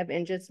have,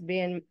 and just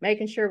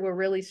making sure we're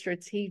really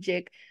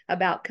strategic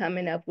about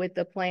coming up with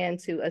a plan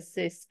to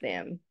assist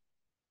them.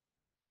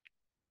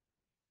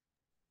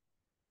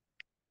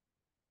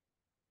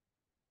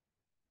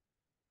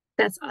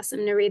 That's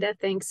awesome, Narita.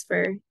 Thanks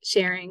for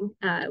sharing.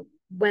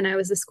 When I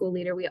was a school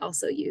leader, we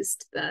also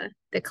used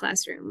the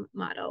classroom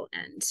model,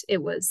 and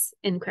it was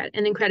an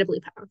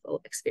incredibly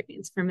powerful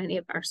experience for many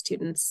of our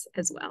students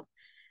as well.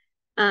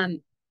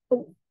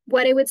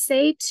 What I would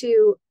say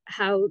to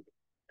how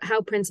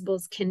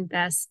principals can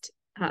best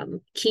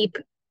keep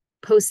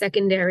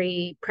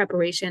post-secondary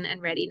preparation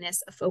and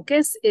readiness a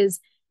focus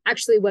is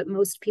actually what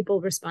most people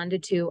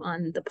responded to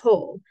on the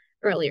poll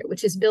earlier,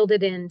 which is build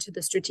it into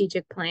the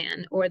strategic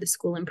plan or the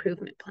school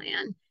improvement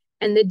plan.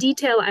 And the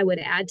detail I would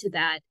add to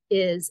that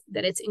is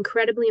that it's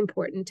incredibly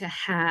important to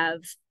have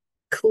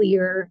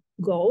clear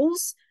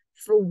goals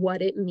for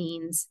what it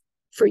means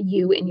for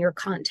you in your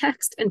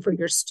context and for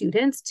your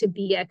students to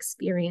be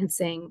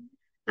experiencing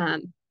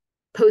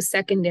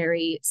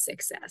post-secondary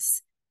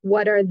success.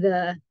 What are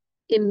the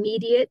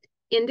immediate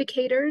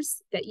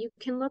indicators that you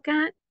can look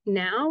at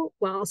now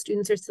while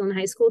students are still in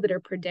high school that are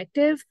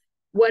predictive?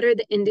 What are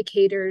the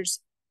indicators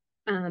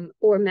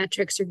or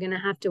metrics you're going to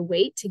have to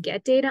wait to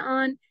get data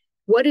on?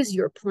 What is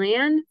your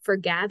plan for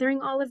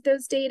gathering all of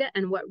those data,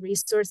 and what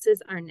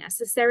resources are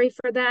necessary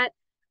for that?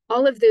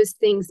 All of those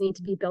things need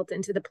to be built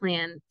into the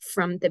plan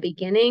from the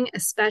beginning,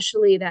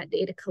 especially that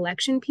data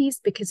collection piece,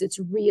 because it's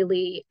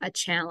really a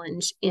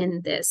challenge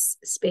in this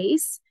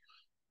space.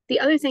 The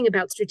other thing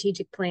about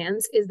strategic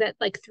plans is that,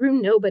 like,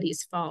 through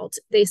nobody's fault,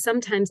 they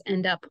sometimes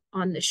end up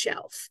on the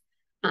shelf.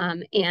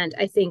 And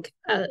I think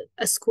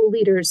a school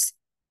leader's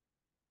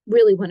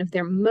really one of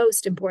their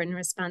most important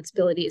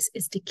responsibilities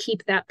is to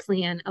keep that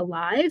plan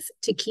alive,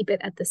 to keep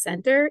it at the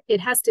center. It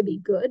has to be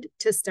good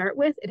to start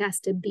with. It has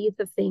to be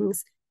the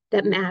things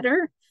that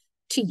matter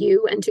to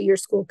you and to your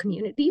school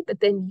community,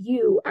 but then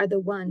you are the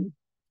one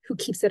who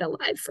keeps it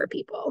alive for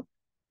people.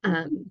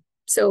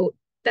 So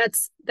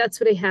that's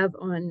what I have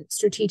on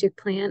strategic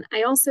plan.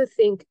 I also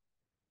think,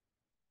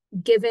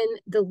 given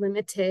the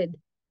limited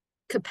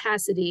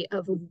capacity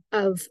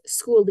of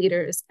school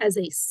leaders as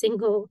a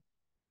single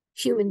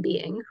human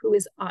being who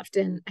is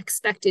often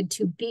expected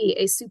to be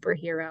a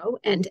superhero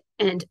and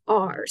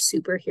are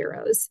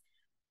superheroes,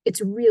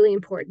 it's really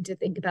important to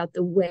think about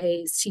the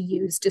ways to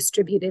use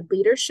distributed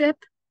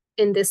leadership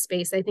in this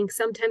space. I think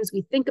sometimes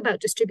we think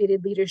about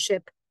distributed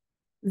leadership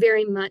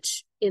very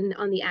much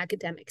on the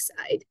academic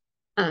side.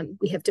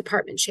 We have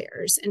department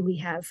chairs and we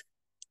have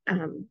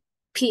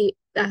PLC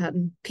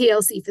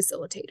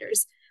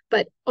facilitators,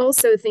 but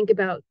also think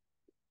about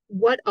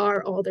what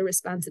are all the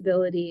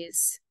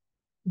responsibilities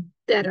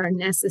that are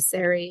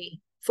necessary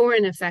for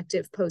an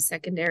effective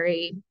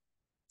post-secondary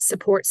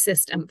support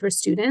system for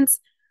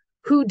students.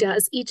 Who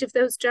does each of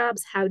those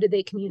jobs? How do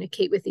they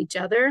communicate with each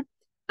other?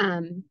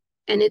 And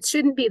it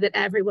shouldn't be that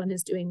everyone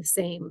is doing the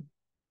same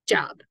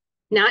job.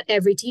 Not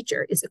every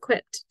teacher is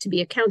equipped to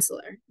be a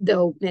counselor,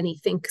 though many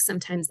think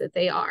sometimes that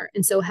they are.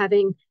 And so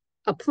having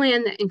a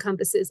plan that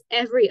encompasses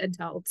every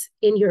adult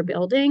in your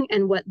building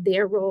and what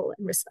their role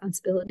and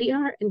responsibility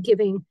are, and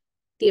giving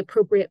the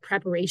appropriate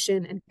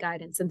preparation and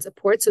guidance and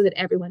support so that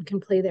everyone can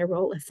play their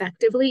role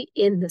effectively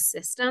in the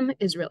system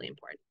is really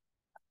important.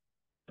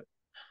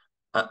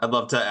 I'd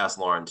love to ask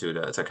Lauren too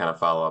to kind of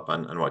follow up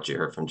on what you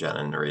heard from Jen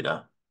and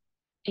Narita.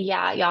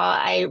 Yeah, y'all,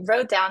 I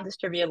wrote down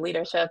distributed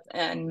leadership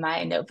in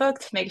my notebook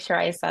to make sure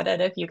I said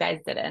it if you guys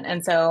didn't.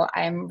 And so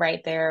I'm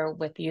right there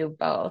with you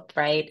both,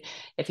 right?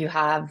 If you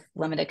have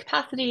limited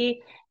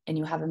capacity and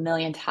you have a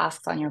million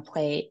tasks on your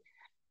plate,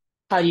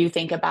 how do you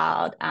think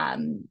about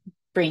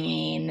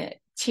bringing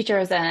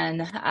teachers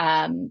in?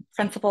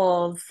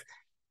 Principals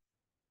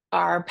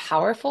are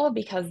powerful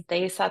because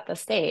they set the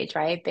stage,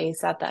 right? They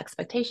set the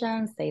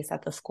expectations, they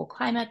set the school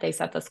climate, they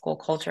set the school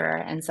culture.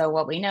 And so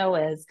what we know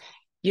is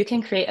you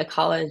can create a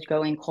college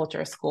going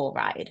culture school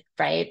ride,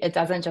 right? It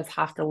doesn't just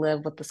have to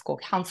live with the school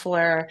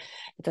counselor.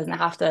 It doesn't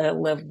have to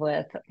live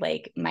with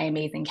like my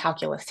amazing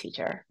calculus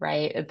teacher,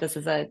 right?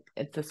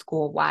 It's a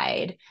school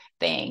wide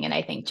thing. And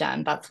I think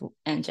Jen,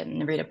 and Jen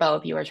and Rita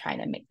both, you were trying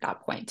to make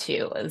that point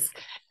too, is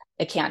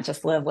it can't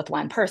just live with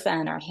one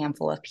person or a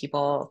handful of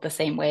people the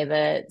same way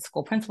that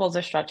school principals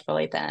are stretched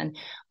really thin.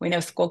 We know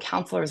school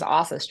counselors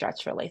also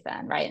stretch really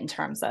thin, right? In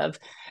terms of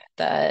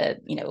the,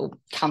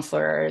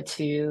 counselor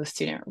to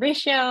student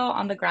ratio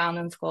on the ground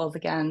in schools,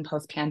 again,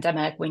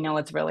 post-pandemic, we know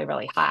it's really,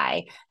 really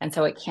high. And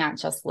so it can't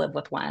just live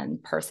with one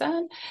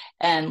person.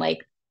 And like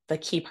the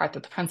key part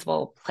that the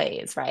principal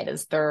plays, right,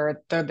 is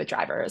they're the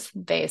drivers.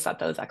 They set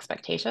those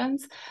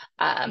expectations.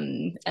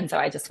 And so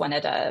I just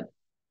wanted to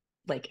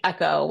like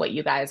echo what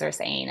you guys are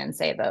saying and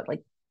say that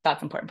like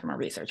that's important from a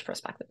research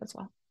perspective as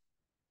well.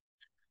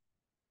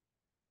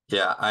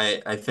 Yeah,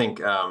 I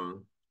think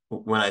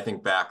when I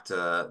think back to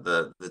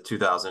the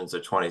 2000s or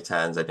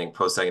 2010s, I think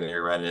post-secondary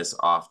readiness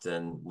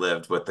often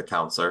lived with the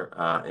counselor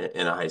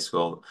in a high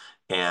school,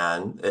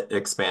 and it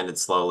expanded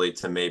slowly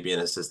to maybe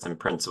an assistant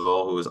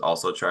principal who was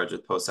also charged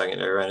with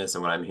post-secondary readiness.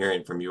 And what I'm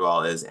hearing from you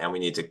all is, and we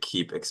need to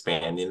keep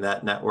expanding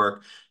that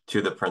network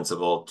to the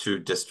principal, to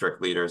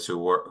district leaders who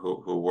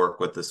work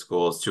with the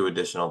schools, to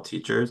additional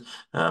teachers.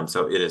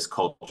 So it is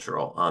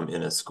cultural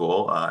in a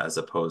school as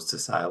opposed to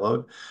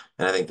siloed.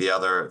 And I think the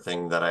other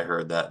thing that I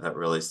heard that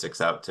really sticks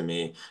out to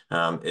me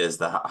is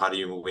how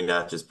do we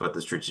not just put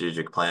the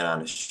strategic plan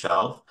on a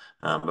shelf,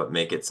 but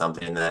make it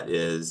something that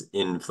is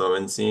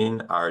influencing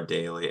our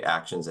daily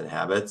actions and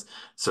habits.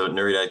 So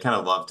Narita, I'd kind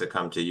of love to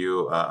come to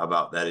you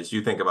about that. As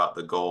you think about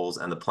the goals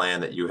and the plan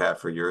that you have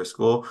for your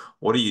school,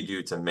 what do you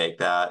do to make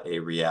that a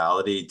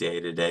reality day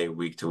to day,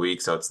 week to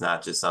week? So it's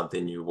not just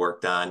something you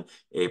worked on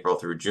April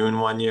through June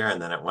one year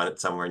and then it went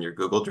somewhere in your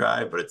Google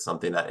Drive, but it's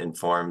something that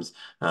informs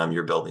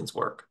your building's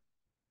work.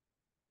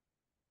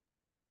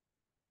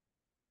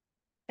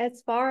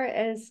 As far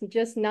as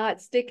just not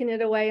sticking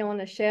it away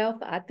on a shelf,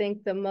 I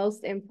think the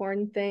most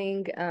important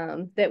thing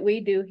that we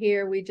do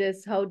here, we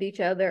just hold each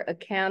other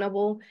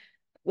accountable.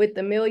 With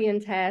the million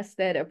tasks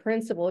that a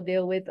principal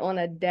deal with on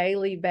a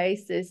daily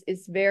basis,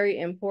 it's very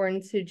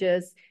important to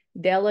just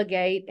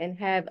delegate and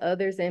have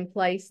others in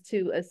place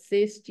to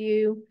assist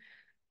you.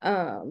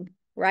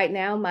 Right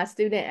now, my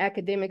student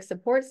academic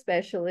support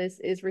specialist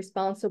is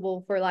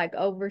responsible for like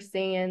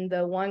overseeing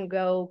the One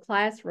Go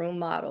classroom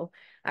model.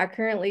 I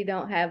currently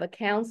don't have a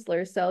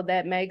counselor, so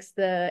that makes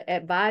the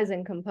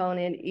advising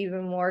component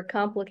even more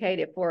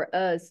complicated for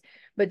us.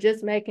 But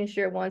just making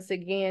sure, once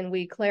again,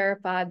 we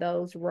clarify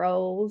those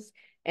roles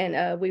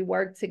and we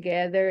work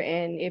together.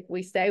 And if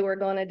we say we're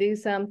going to do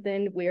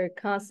something, we're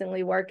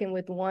constantly working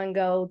with One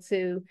Go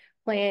to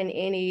plan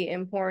any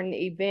important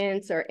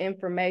events or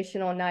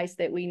informational nights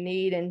that we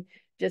need, and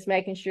just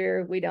making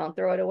sure we don't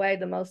throw it away.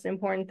 The most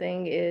important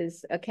thing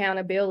is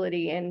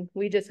accountability, and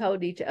we just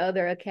hold each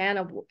other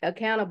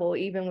accountable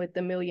even with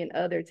the million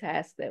other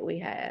tasks that we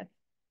have.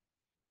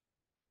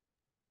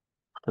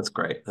 That's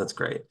great. That's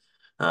great.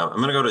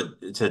 I'm going to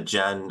go to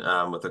Jen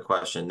with a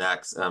question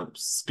next.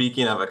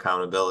 Speaking of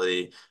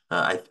accountability,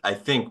 I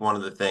think one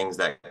of the things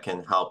that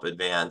can help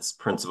advance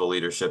principal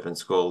leadership and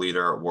school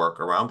leader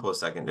work around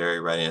post-secondary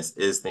readiness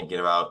is thinking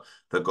about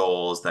the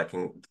goals that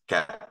can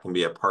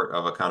be a part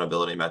of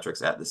accountability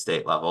metrics at the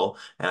state level.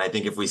 And I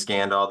think if we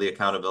scanned all the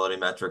accountability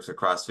metrics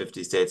across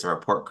 50 states and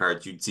report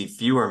cards, you'd see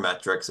fewer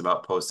metrics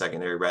about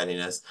post-secondary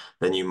readiness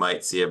than you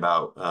might see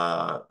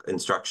about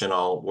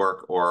instructional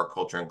work or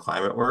culture and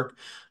climate work.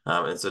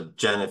 And so,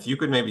 Jen, if you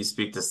could maybe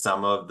speak to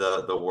some of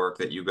the work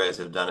that you guys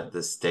have done at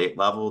the state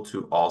level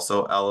to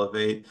also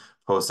elevate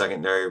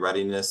post-secondary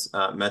readiness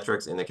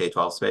metrics in the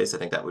K-12 space, I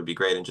think that would be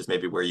great. And just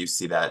maybe where you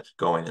see that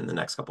going in the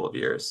next couple of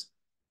years.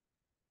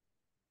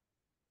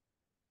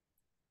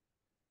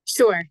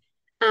 Sure.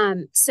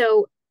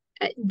 So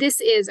this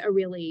is a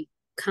really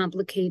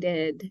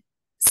complicated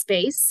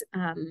space.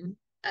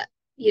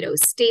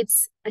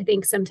 States, I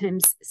think,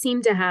 sometimes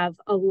seem to have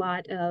a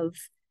lot of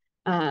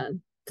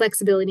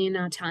flexibility and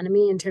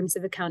autonomy in terms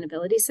of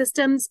accountability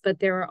systems, but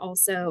there are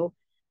also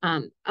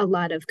a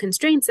lot of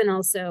constraints and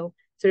also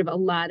sort of a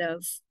lot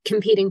of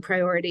competing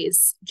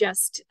priorities,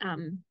 just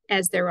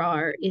as there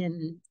are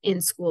in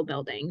school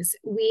buildings.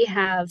 We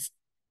have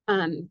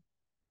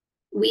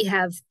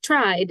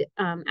tried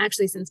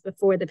actually since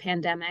before the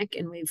pandemic,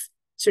 and we've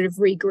sort of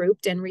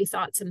regrouped and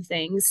rethought some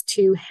things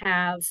to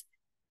have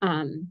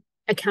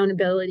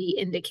accountability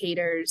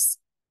indicators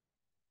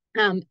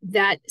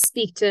that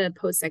speak to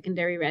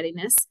post-secondary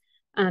readiness.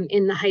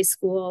 In the high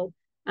school,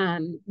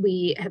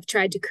 we have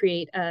tried to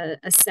create a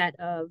set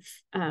of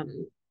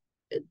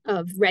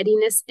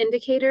readiness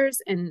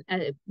indicators, and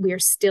we are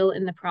still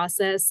in the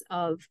process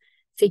of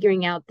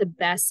figuring out the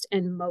best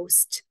and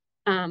most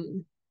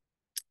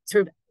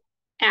sort of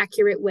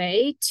accurate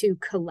way to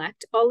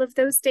collect all of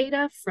those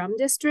data from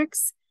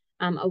districts.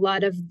 A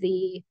lot of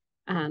the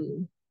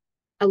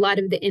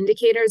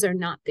indicators are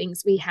not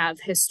things we have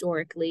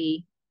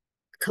historically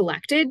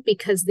collected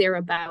because they're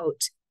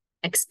about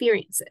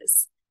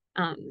experiences,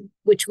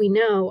 which we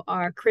know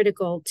are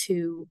critical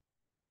to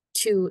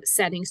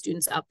setting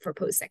students up for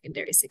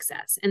post-secondary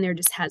success. And there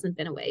just hasn't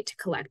been a way to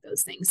collect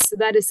those things. So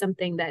that is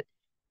something that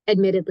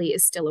admittedly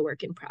is still a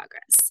work in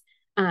progress.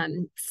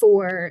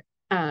 For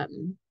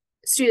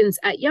students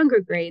at younger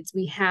grades,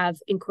 we have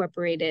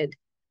incorporated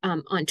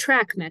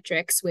on-track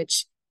metrics,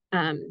 which,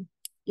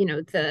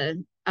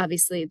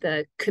 obviously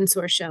the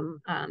consortium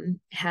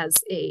has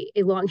a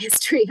long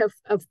history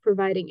of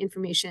providing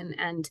information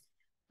and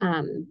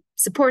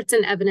supports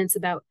and evidence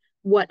about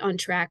what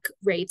on-track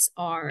rates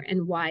are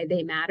and why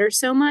they matter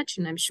so much.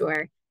 And I'm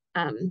sure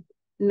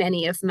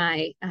many of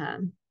my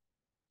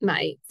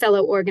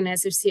fellow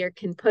organizers here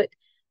can put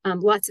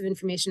lots of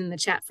information in the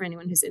chat for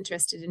anyone who's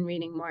interested in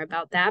reading more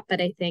about that.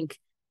 But I think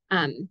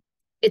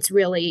it's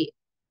really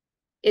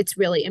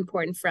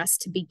important for us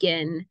to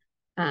begin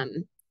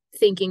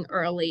thinking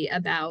early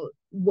about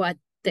what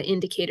the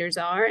indicators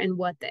are and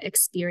what the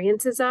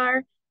experiences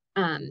are,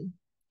 and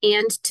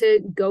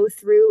to go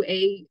through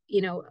an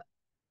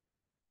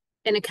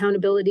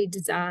accountability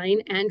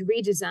design and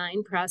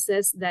redesign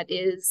process that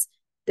is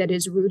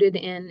rooted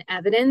in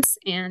evidence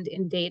and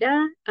in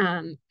data,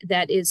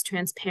 that is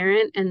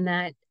transparent and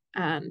that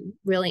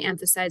really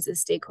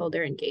emphasizes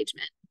stakeholder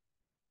engagement.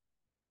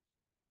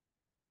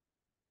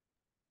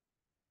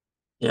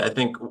 Yeah, I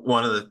think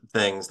one of the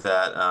things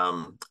that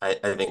I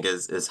think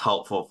is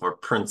helpful for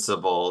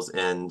principals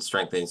in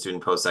strengthening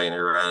student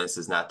post-secondary readiness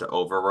is not to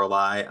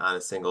over-rely on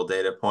a single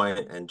data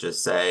point and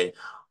just say,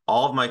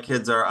 all of my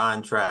kids are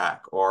on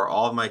track or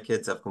all of my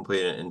kids have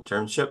completed an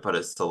internship, but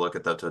it's to look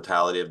at the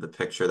totality of the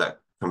picture that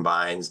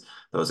combines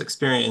those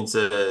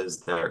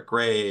experiences, their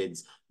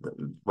grades,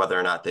 whether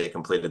or not they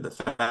completed the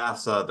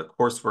FAFSA, the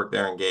coursework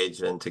they're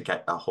engaged in, to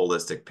get a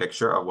holistic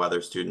picture of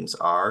whether students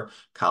are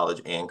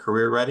college and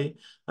career ready.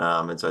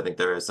 And so I think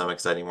there is some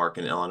exciting work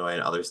in Illinois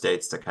and other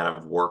states to kind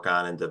of work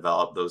on and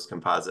develop those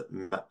composite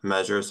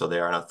measures so they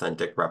are an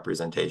authentic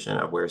representation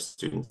of where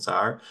students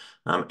are.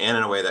 And in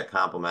a way that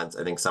complements,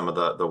 I think, some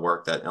of the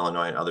work that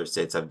Illinois and other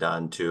states have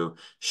done to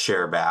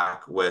share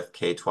back with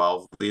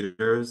K-12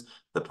 leaders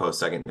the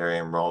post-secondary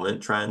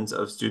enrollment trends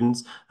of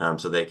students,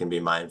 so they can be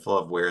mindful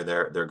of where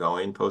they're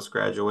going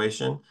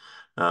post-graduation.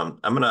 I'm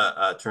going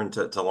to turn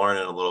to Lauren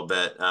in a little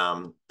bit.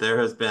 There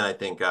has been, I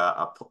think,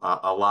 a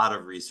lot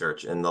of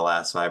research in the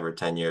last 5 or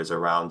 10 years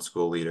around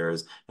school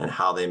leaders and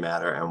how they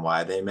matter and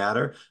why they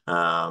matter.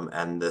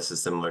 And this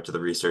is similar to the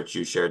research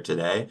you shared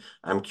today.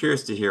 I'm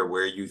curious to hear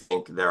where you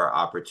think there are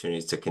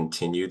opportunities to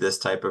continue this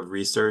type of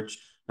research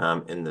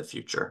in the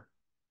future.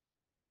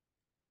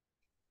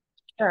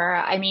 Sure.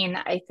 I mean,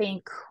 I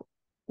think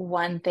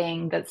one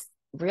thing that's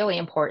really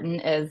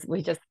important is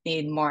we just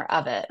need more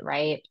of it,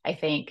 right? I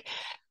think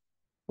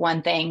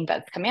one thing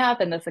that's coming up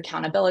in this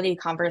accountability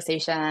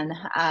conversation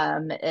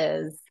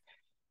is,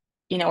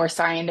 we're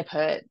starting to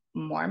put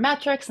more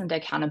metrics into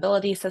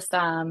accountability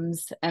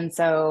systems. And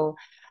so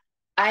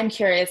I'm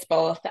curious,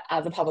 both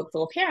as a public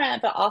school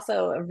parent, but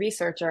also a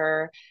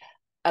researcher,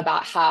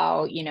 about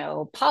how,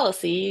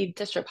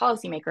 district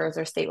policymakers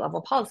or state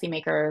level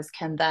policymakers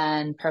can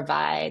then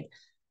provide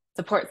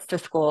supports to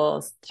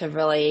schools to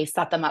really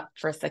set them up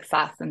for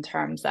success in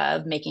terms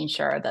of making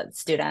sure that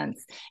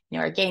students,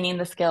 are gaining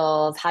the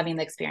skills, having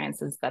the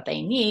experiences that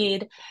they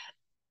need,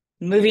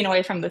 moving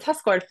away from the test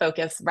score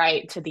focus,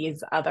 right, to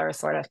these other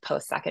sort of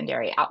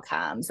post-secondary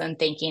outcomes, and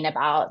thinking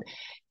about,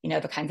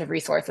 the kinds of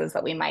resources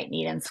that we might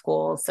need in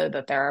schools so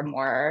that there are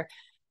more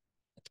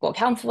school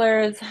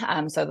counselors,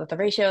 so that the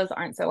ratios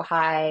aren't so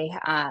high.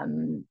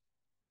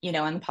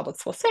 In the public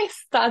school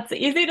space, that's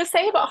easy to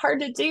say, but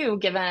hard to do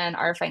given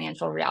our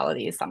financial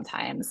realities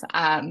sometimes.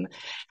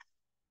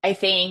 I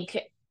think,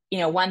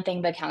 one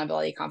thing the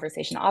accountability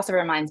conversation also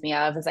reminds me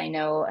of is I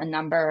know a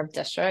number of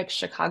districts,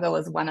 Chicago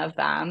is one of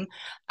them,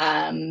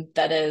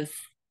 that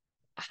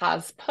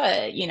has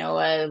put,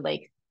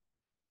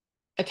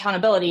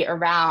 accountability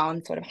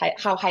around sort of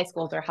how high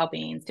schools are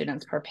helping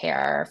students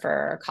prepare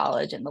for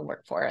college and the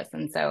workforce.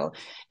 And so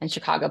in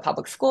Chicago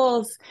public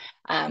schools,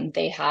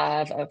 they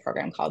have a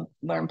program called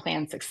Learn,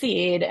 Plan,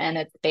 Succeed. And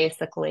it's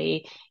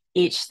basically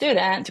each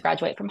student to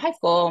graduate from high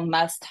school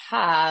must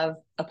have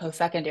a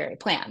post-secondary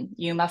plan.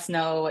 You must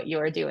know what you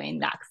are doing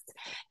next.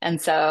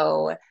 And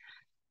so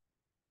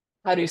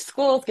how do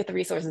schools get the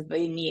resources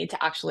they need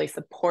to actually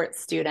support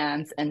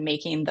students in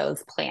making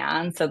those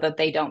plans so that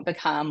they don't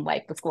become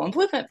like the school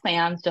improvement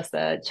plans, just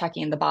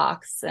checking the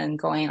box and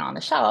going on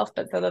the shelf,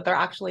 but so that they're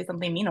actually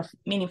something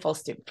meaningful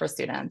for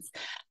students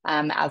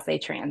as they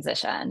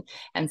transition.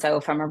 And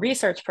so from a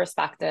research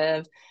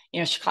perspective,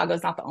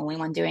 Chicago's not the only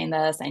one doing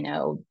this. I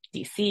know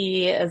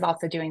DC is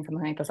also doing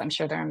something like this. I'm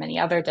sure there are many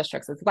other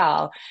districts as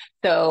well.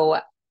 So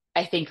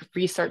I think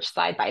research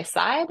side by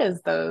side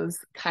as those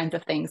kinds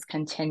of things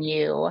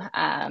continue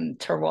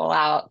to roll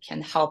out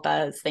can help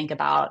us think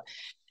about,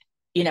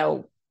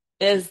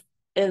 is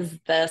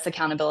this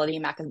accountability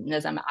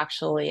mechanism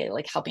actually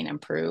like helping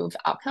improve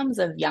outcomes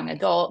of young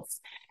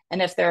adults?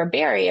 And if there are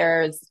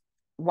barriers,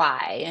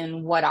 why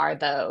and what are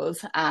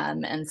those?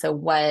 And so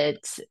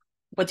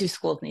what do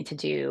schools need to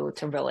do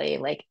to really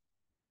like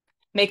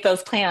make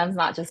those plans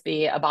not just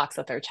be a box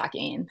that they're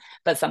checking,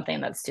 but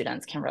something that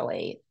students can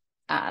really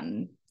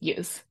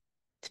use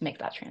to make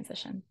that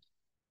transition?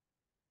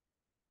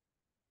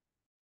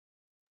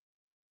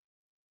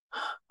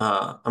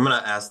 I'm going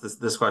to ask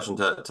this question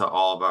to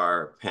all of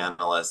our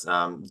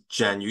panelists.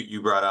 Jen,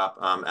 you brought up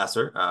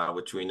ESSER,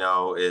 which we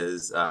know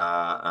is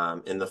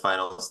in the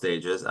final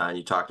stages, and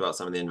you talked about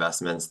some of the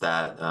investments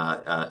that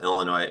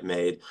Illinois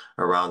made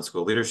around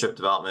school leadership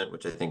development,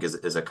 which I think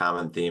is a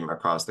common theme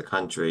across the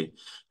country.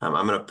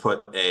 I'm going to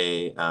put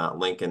a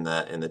link in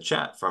the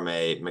chat from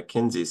a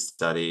McKinsey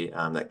study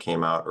that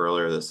came out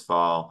earlier this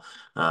fall.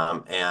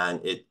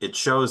 And it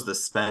shows the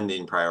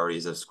spending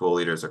priorities of school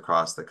leaders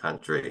across the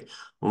country.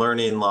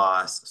 Learning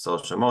loss,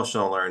 social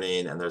emotional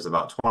learning, and there's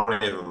about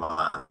 20 of them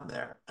on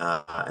there.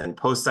 And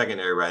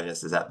post-secondary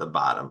readiness is at the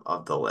bottom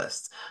of the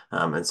list.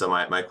 And so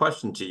my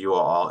question to you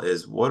all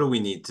is, what do we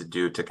need to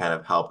do to kind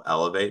of help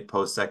elevate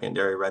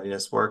post-secondary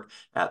readiness work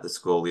at the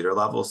school leader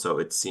level so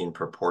it's seen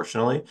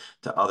proportionally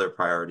to other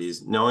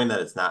priorities, knowing that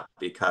it's not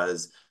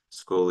because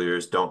school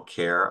leaders don't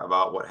care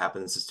about what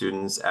happens to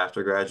students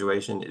after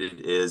graduation. It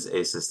is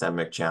a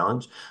systemic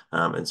challenge.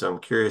 And so I'm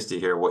curious to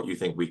hear what you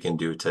think we can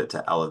do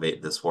to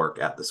elevate this work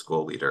at the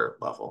school leader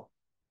level.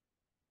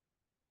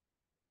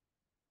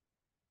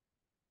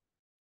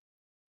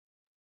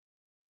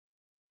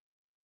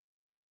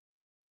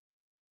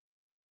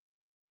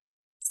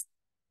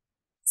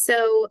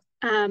 So,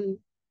 I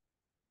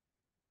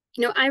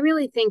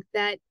really think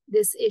that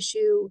this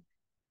issue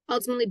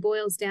ultimately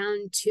boils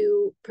down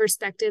to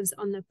perspectives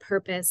on the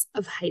purpose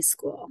of high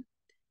school.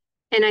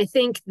 And I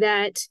think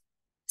that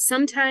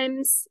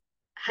sometimes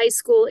high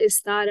school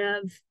is thought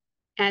of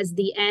as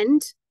the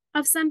end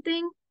of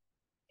something,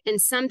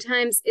 and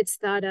sometimes it's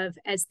thought of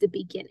as the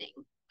beginning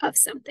of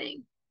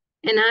something.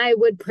 And I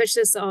would push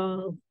us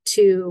all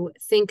to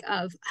think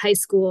of high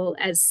school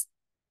as,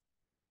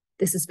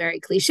 this is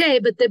very cliche,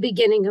 but the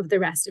beginning of the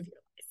rest of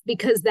your life,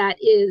 because that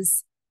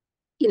is,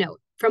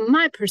 from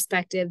my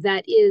perspective,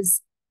 that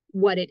is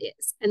what it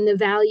is. And the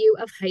value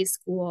of high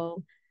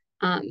school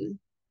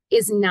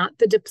is not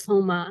the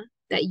diploma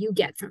that you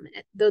get from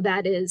it, though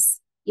that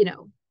is,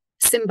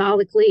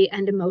 symbolically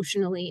and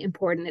emotionally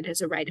important. It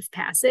is a rite of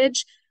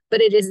passage,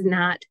 but it is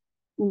not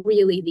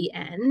really the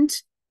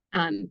end.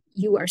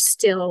 You are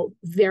still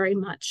very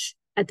much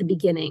at the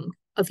beginning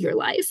of your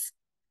life,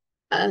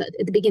 at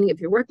the beginning of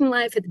your working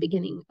life, at the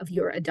beginning of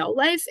your adult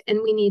life. And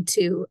we need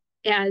to,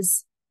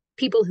 as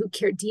people who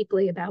care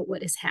deeply about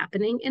what is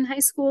happening in high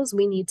schools,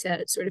 we need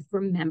to sort of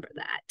remember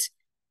that.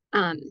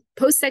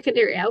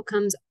 Post-secondary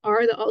outcomes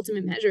are the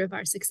ultimate measure of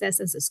our success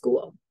as a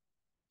school.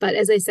 But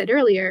as I said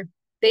earlier,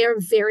 they are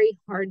very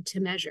hard to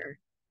measure.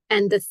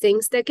 And the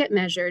things that get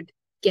measured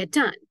get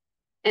done.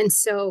 And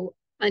so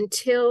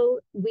until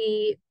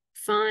we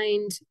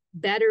find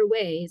better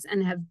ways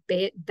and have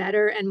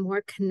better and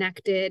more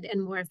connected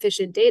and more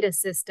efficient data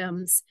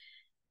systems,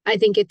 I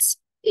think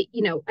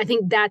I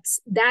think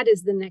that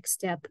is the next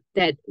step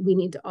that we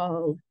need to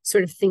all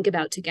sort of think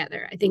about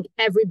together. I think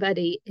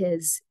everybody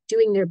is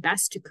doing their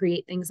best to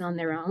create things on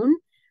their own.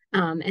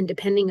 And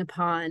depending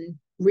upon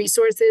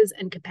resources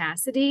and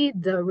capacity,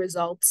 the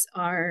results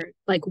are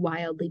like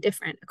wildly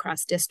different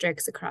across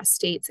districts, across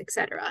states, et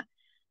cetera.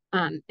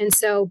 And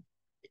so,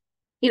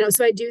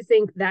 so I do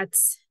think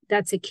that's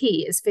a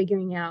key, is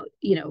figuring out,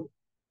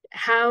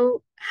 how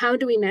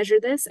do we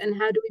measure this, and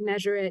how do we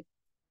measure it?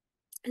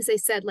 As I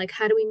said, like,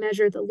 how do we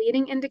measure the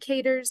leading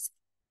indicators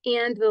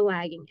and the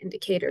lagging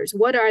indicators?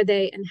 What are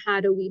they, and how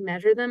do we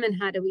measure them,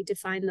 and how do we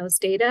define those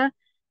data?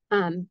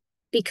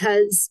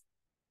 Because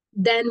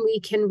then we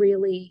can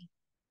really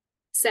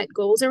set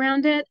goals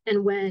around it.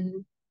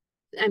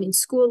 And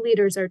school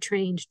leaders are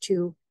trained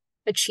to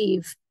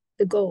achieve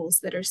the goals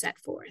that are set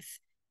forth.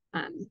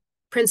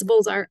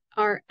 Principals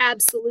are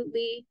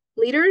absolutely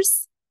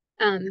leaders,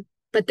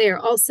 but they are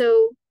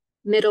also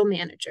middle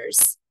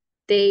managers.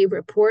 They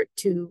report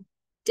to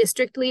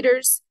district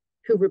leaders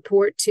who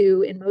report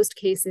to, in most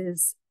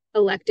cases,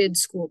 elected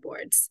school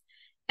boards.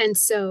 And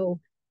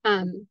so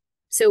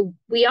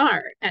we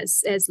are,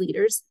 as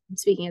leaders, I'm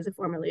speaking as a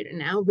former leader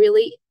now,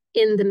 really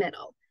in the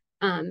middle.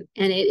 And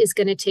it is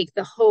going to take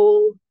the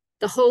whole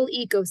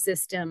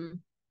ecosystem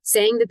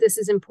saying that this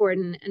is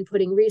important and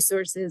putting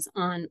resources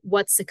on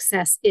what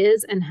success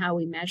is and how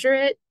we measure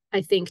it,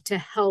 I think, to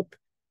help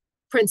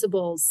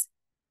principals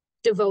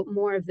devote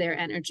more of their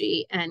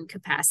energy and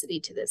capacity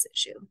to this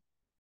issue.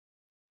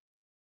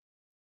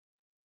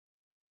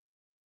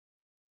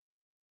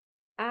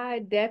 I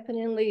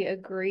definitely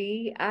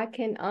agree. I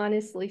can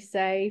honestly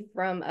say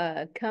from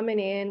coming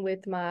in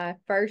with my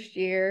first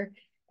year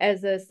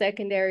as a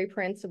secondary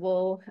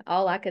principal,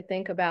 all I could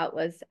think about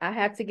was I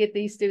have to get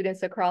these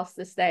students across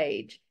the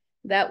stage.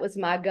 That was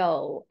my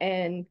goal.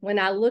 And when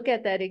I look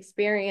at that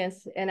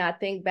experience and I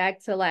think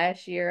back to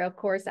last year, of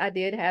course, I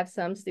did have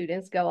some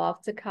students go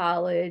off to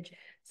college,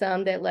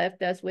 some that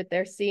left us with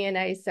their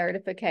CNA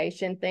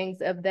certification,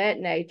 things of that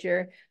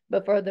nature.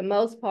 But for the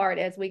most part,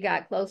 as we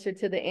got closer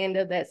to the end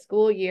of that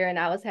school year and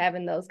I was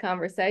having those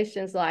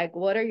conversations like,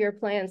 what are your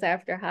plans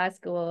after high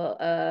school?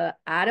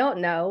 I don't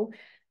know.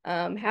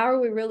 How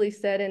are we really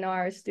setting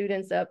our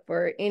students up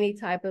for any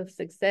type of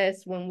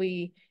success when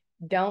we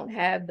don't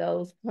have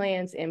those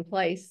plans in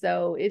place?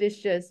 So it is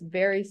just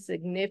very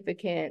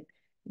significant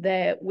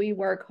that we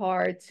work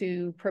hard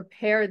to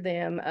prepare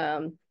them.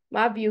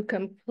 My view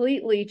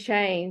completely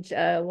changed.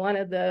 One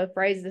of the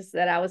phrases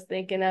that I was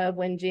thinking of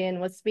when Jen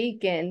was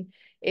speaking,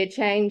 it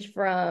changed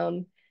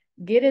from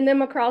getting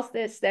them across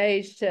that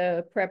stage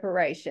to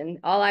preparation.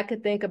 All I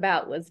could think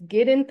about was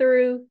getting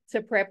through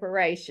to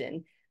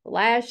preparation.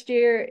 Last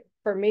year,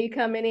 for me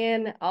coming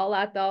in, all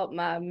I thought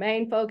my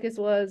main focus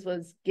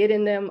was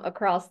getting them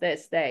across that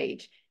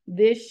stage.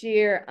 This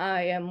year,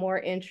 I am more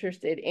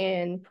interested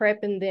in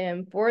prepping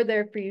them for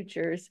their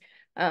futures.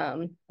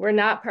 We're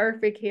not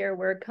perfect here.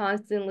 We're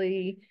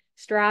constantly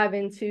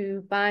striving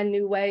to find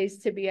new ways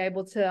to be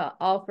able to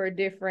offer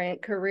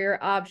different career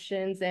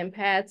options and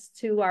paths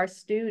to our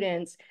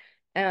students.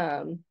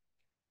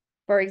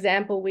 For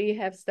example, we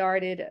have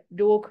started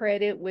dual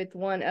credit with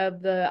one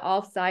of the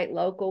offsite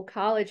local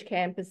college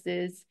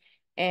campuses,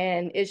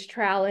 and it's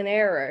trial and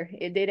error.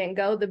 It didn't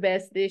go the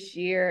best this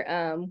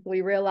year.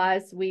 We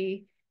realized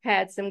we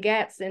had some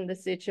gaps in the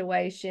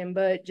situation,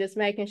 but just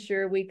making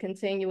sure we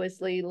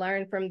continuously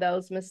learn from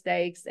those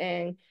mistakes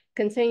and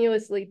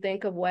continuously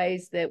think of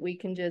ways that we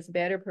can just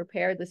better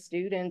prepare the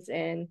students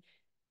and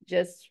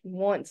just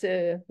want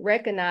to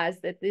recognize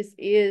that this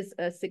is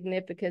a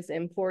significant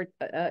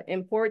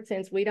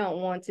importance. We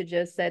don't want to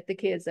just set the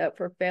kids up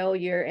for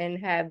failure and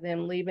have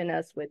them leaving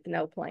us with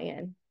no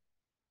plan.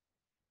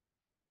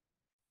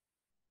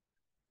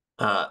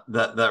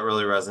 That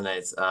really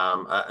resonates.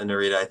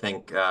 Narita, I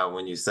think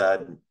when you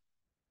said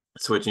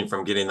switching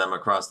from getting them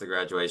across the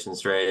graduation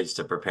stage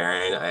to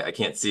preparing, I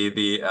can't see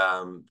the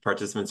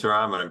participants who are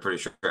on, but I'm pretty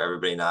sure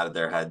everybody nodded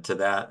their head to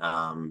that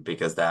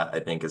because that,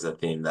 I think, is a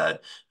theme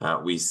that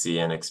we see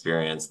and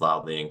experience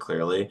loudly and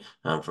clearly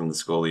from the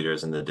school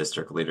leaders and the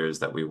district leaders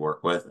that we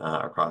work with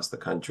across the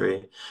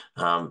country.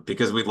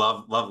 Because we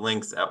love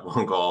links at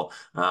One Goal.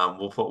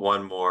 We'll put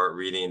one more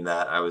reading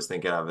that I was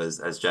thinking of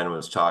as Jen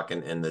was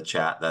talking in the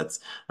chat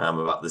that's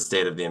about the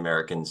state of the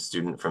American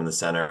student from the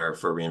Center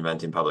for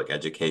Reinventing Public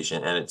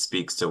Education. And it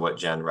speaks to what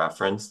Jen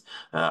referenced,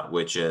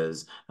 which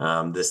is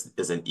this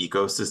is an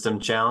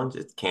ecosystem challenge.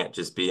 It can't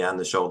just be on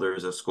the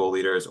shoulders of school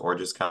leaders or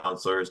just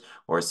counselors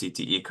or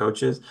CTE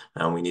coaches.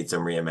 We need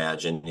some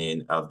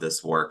reimagining of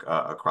this work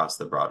across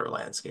the broader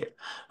landscape.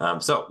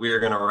 So we are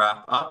going to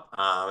wrap up.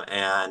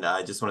 And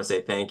I just want to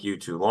say thank you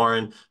to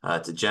Lauren,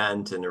 to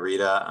Jen, to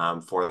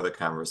Narita for the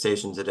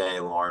conversation today.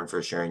 Lauren,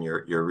 for sharing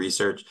your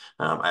research.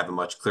 I have a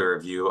much clearer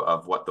view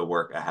of what the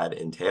work ahead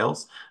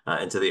entails.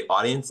 And to the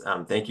audience,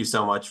 thank you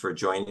so much for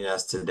joining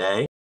us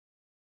today.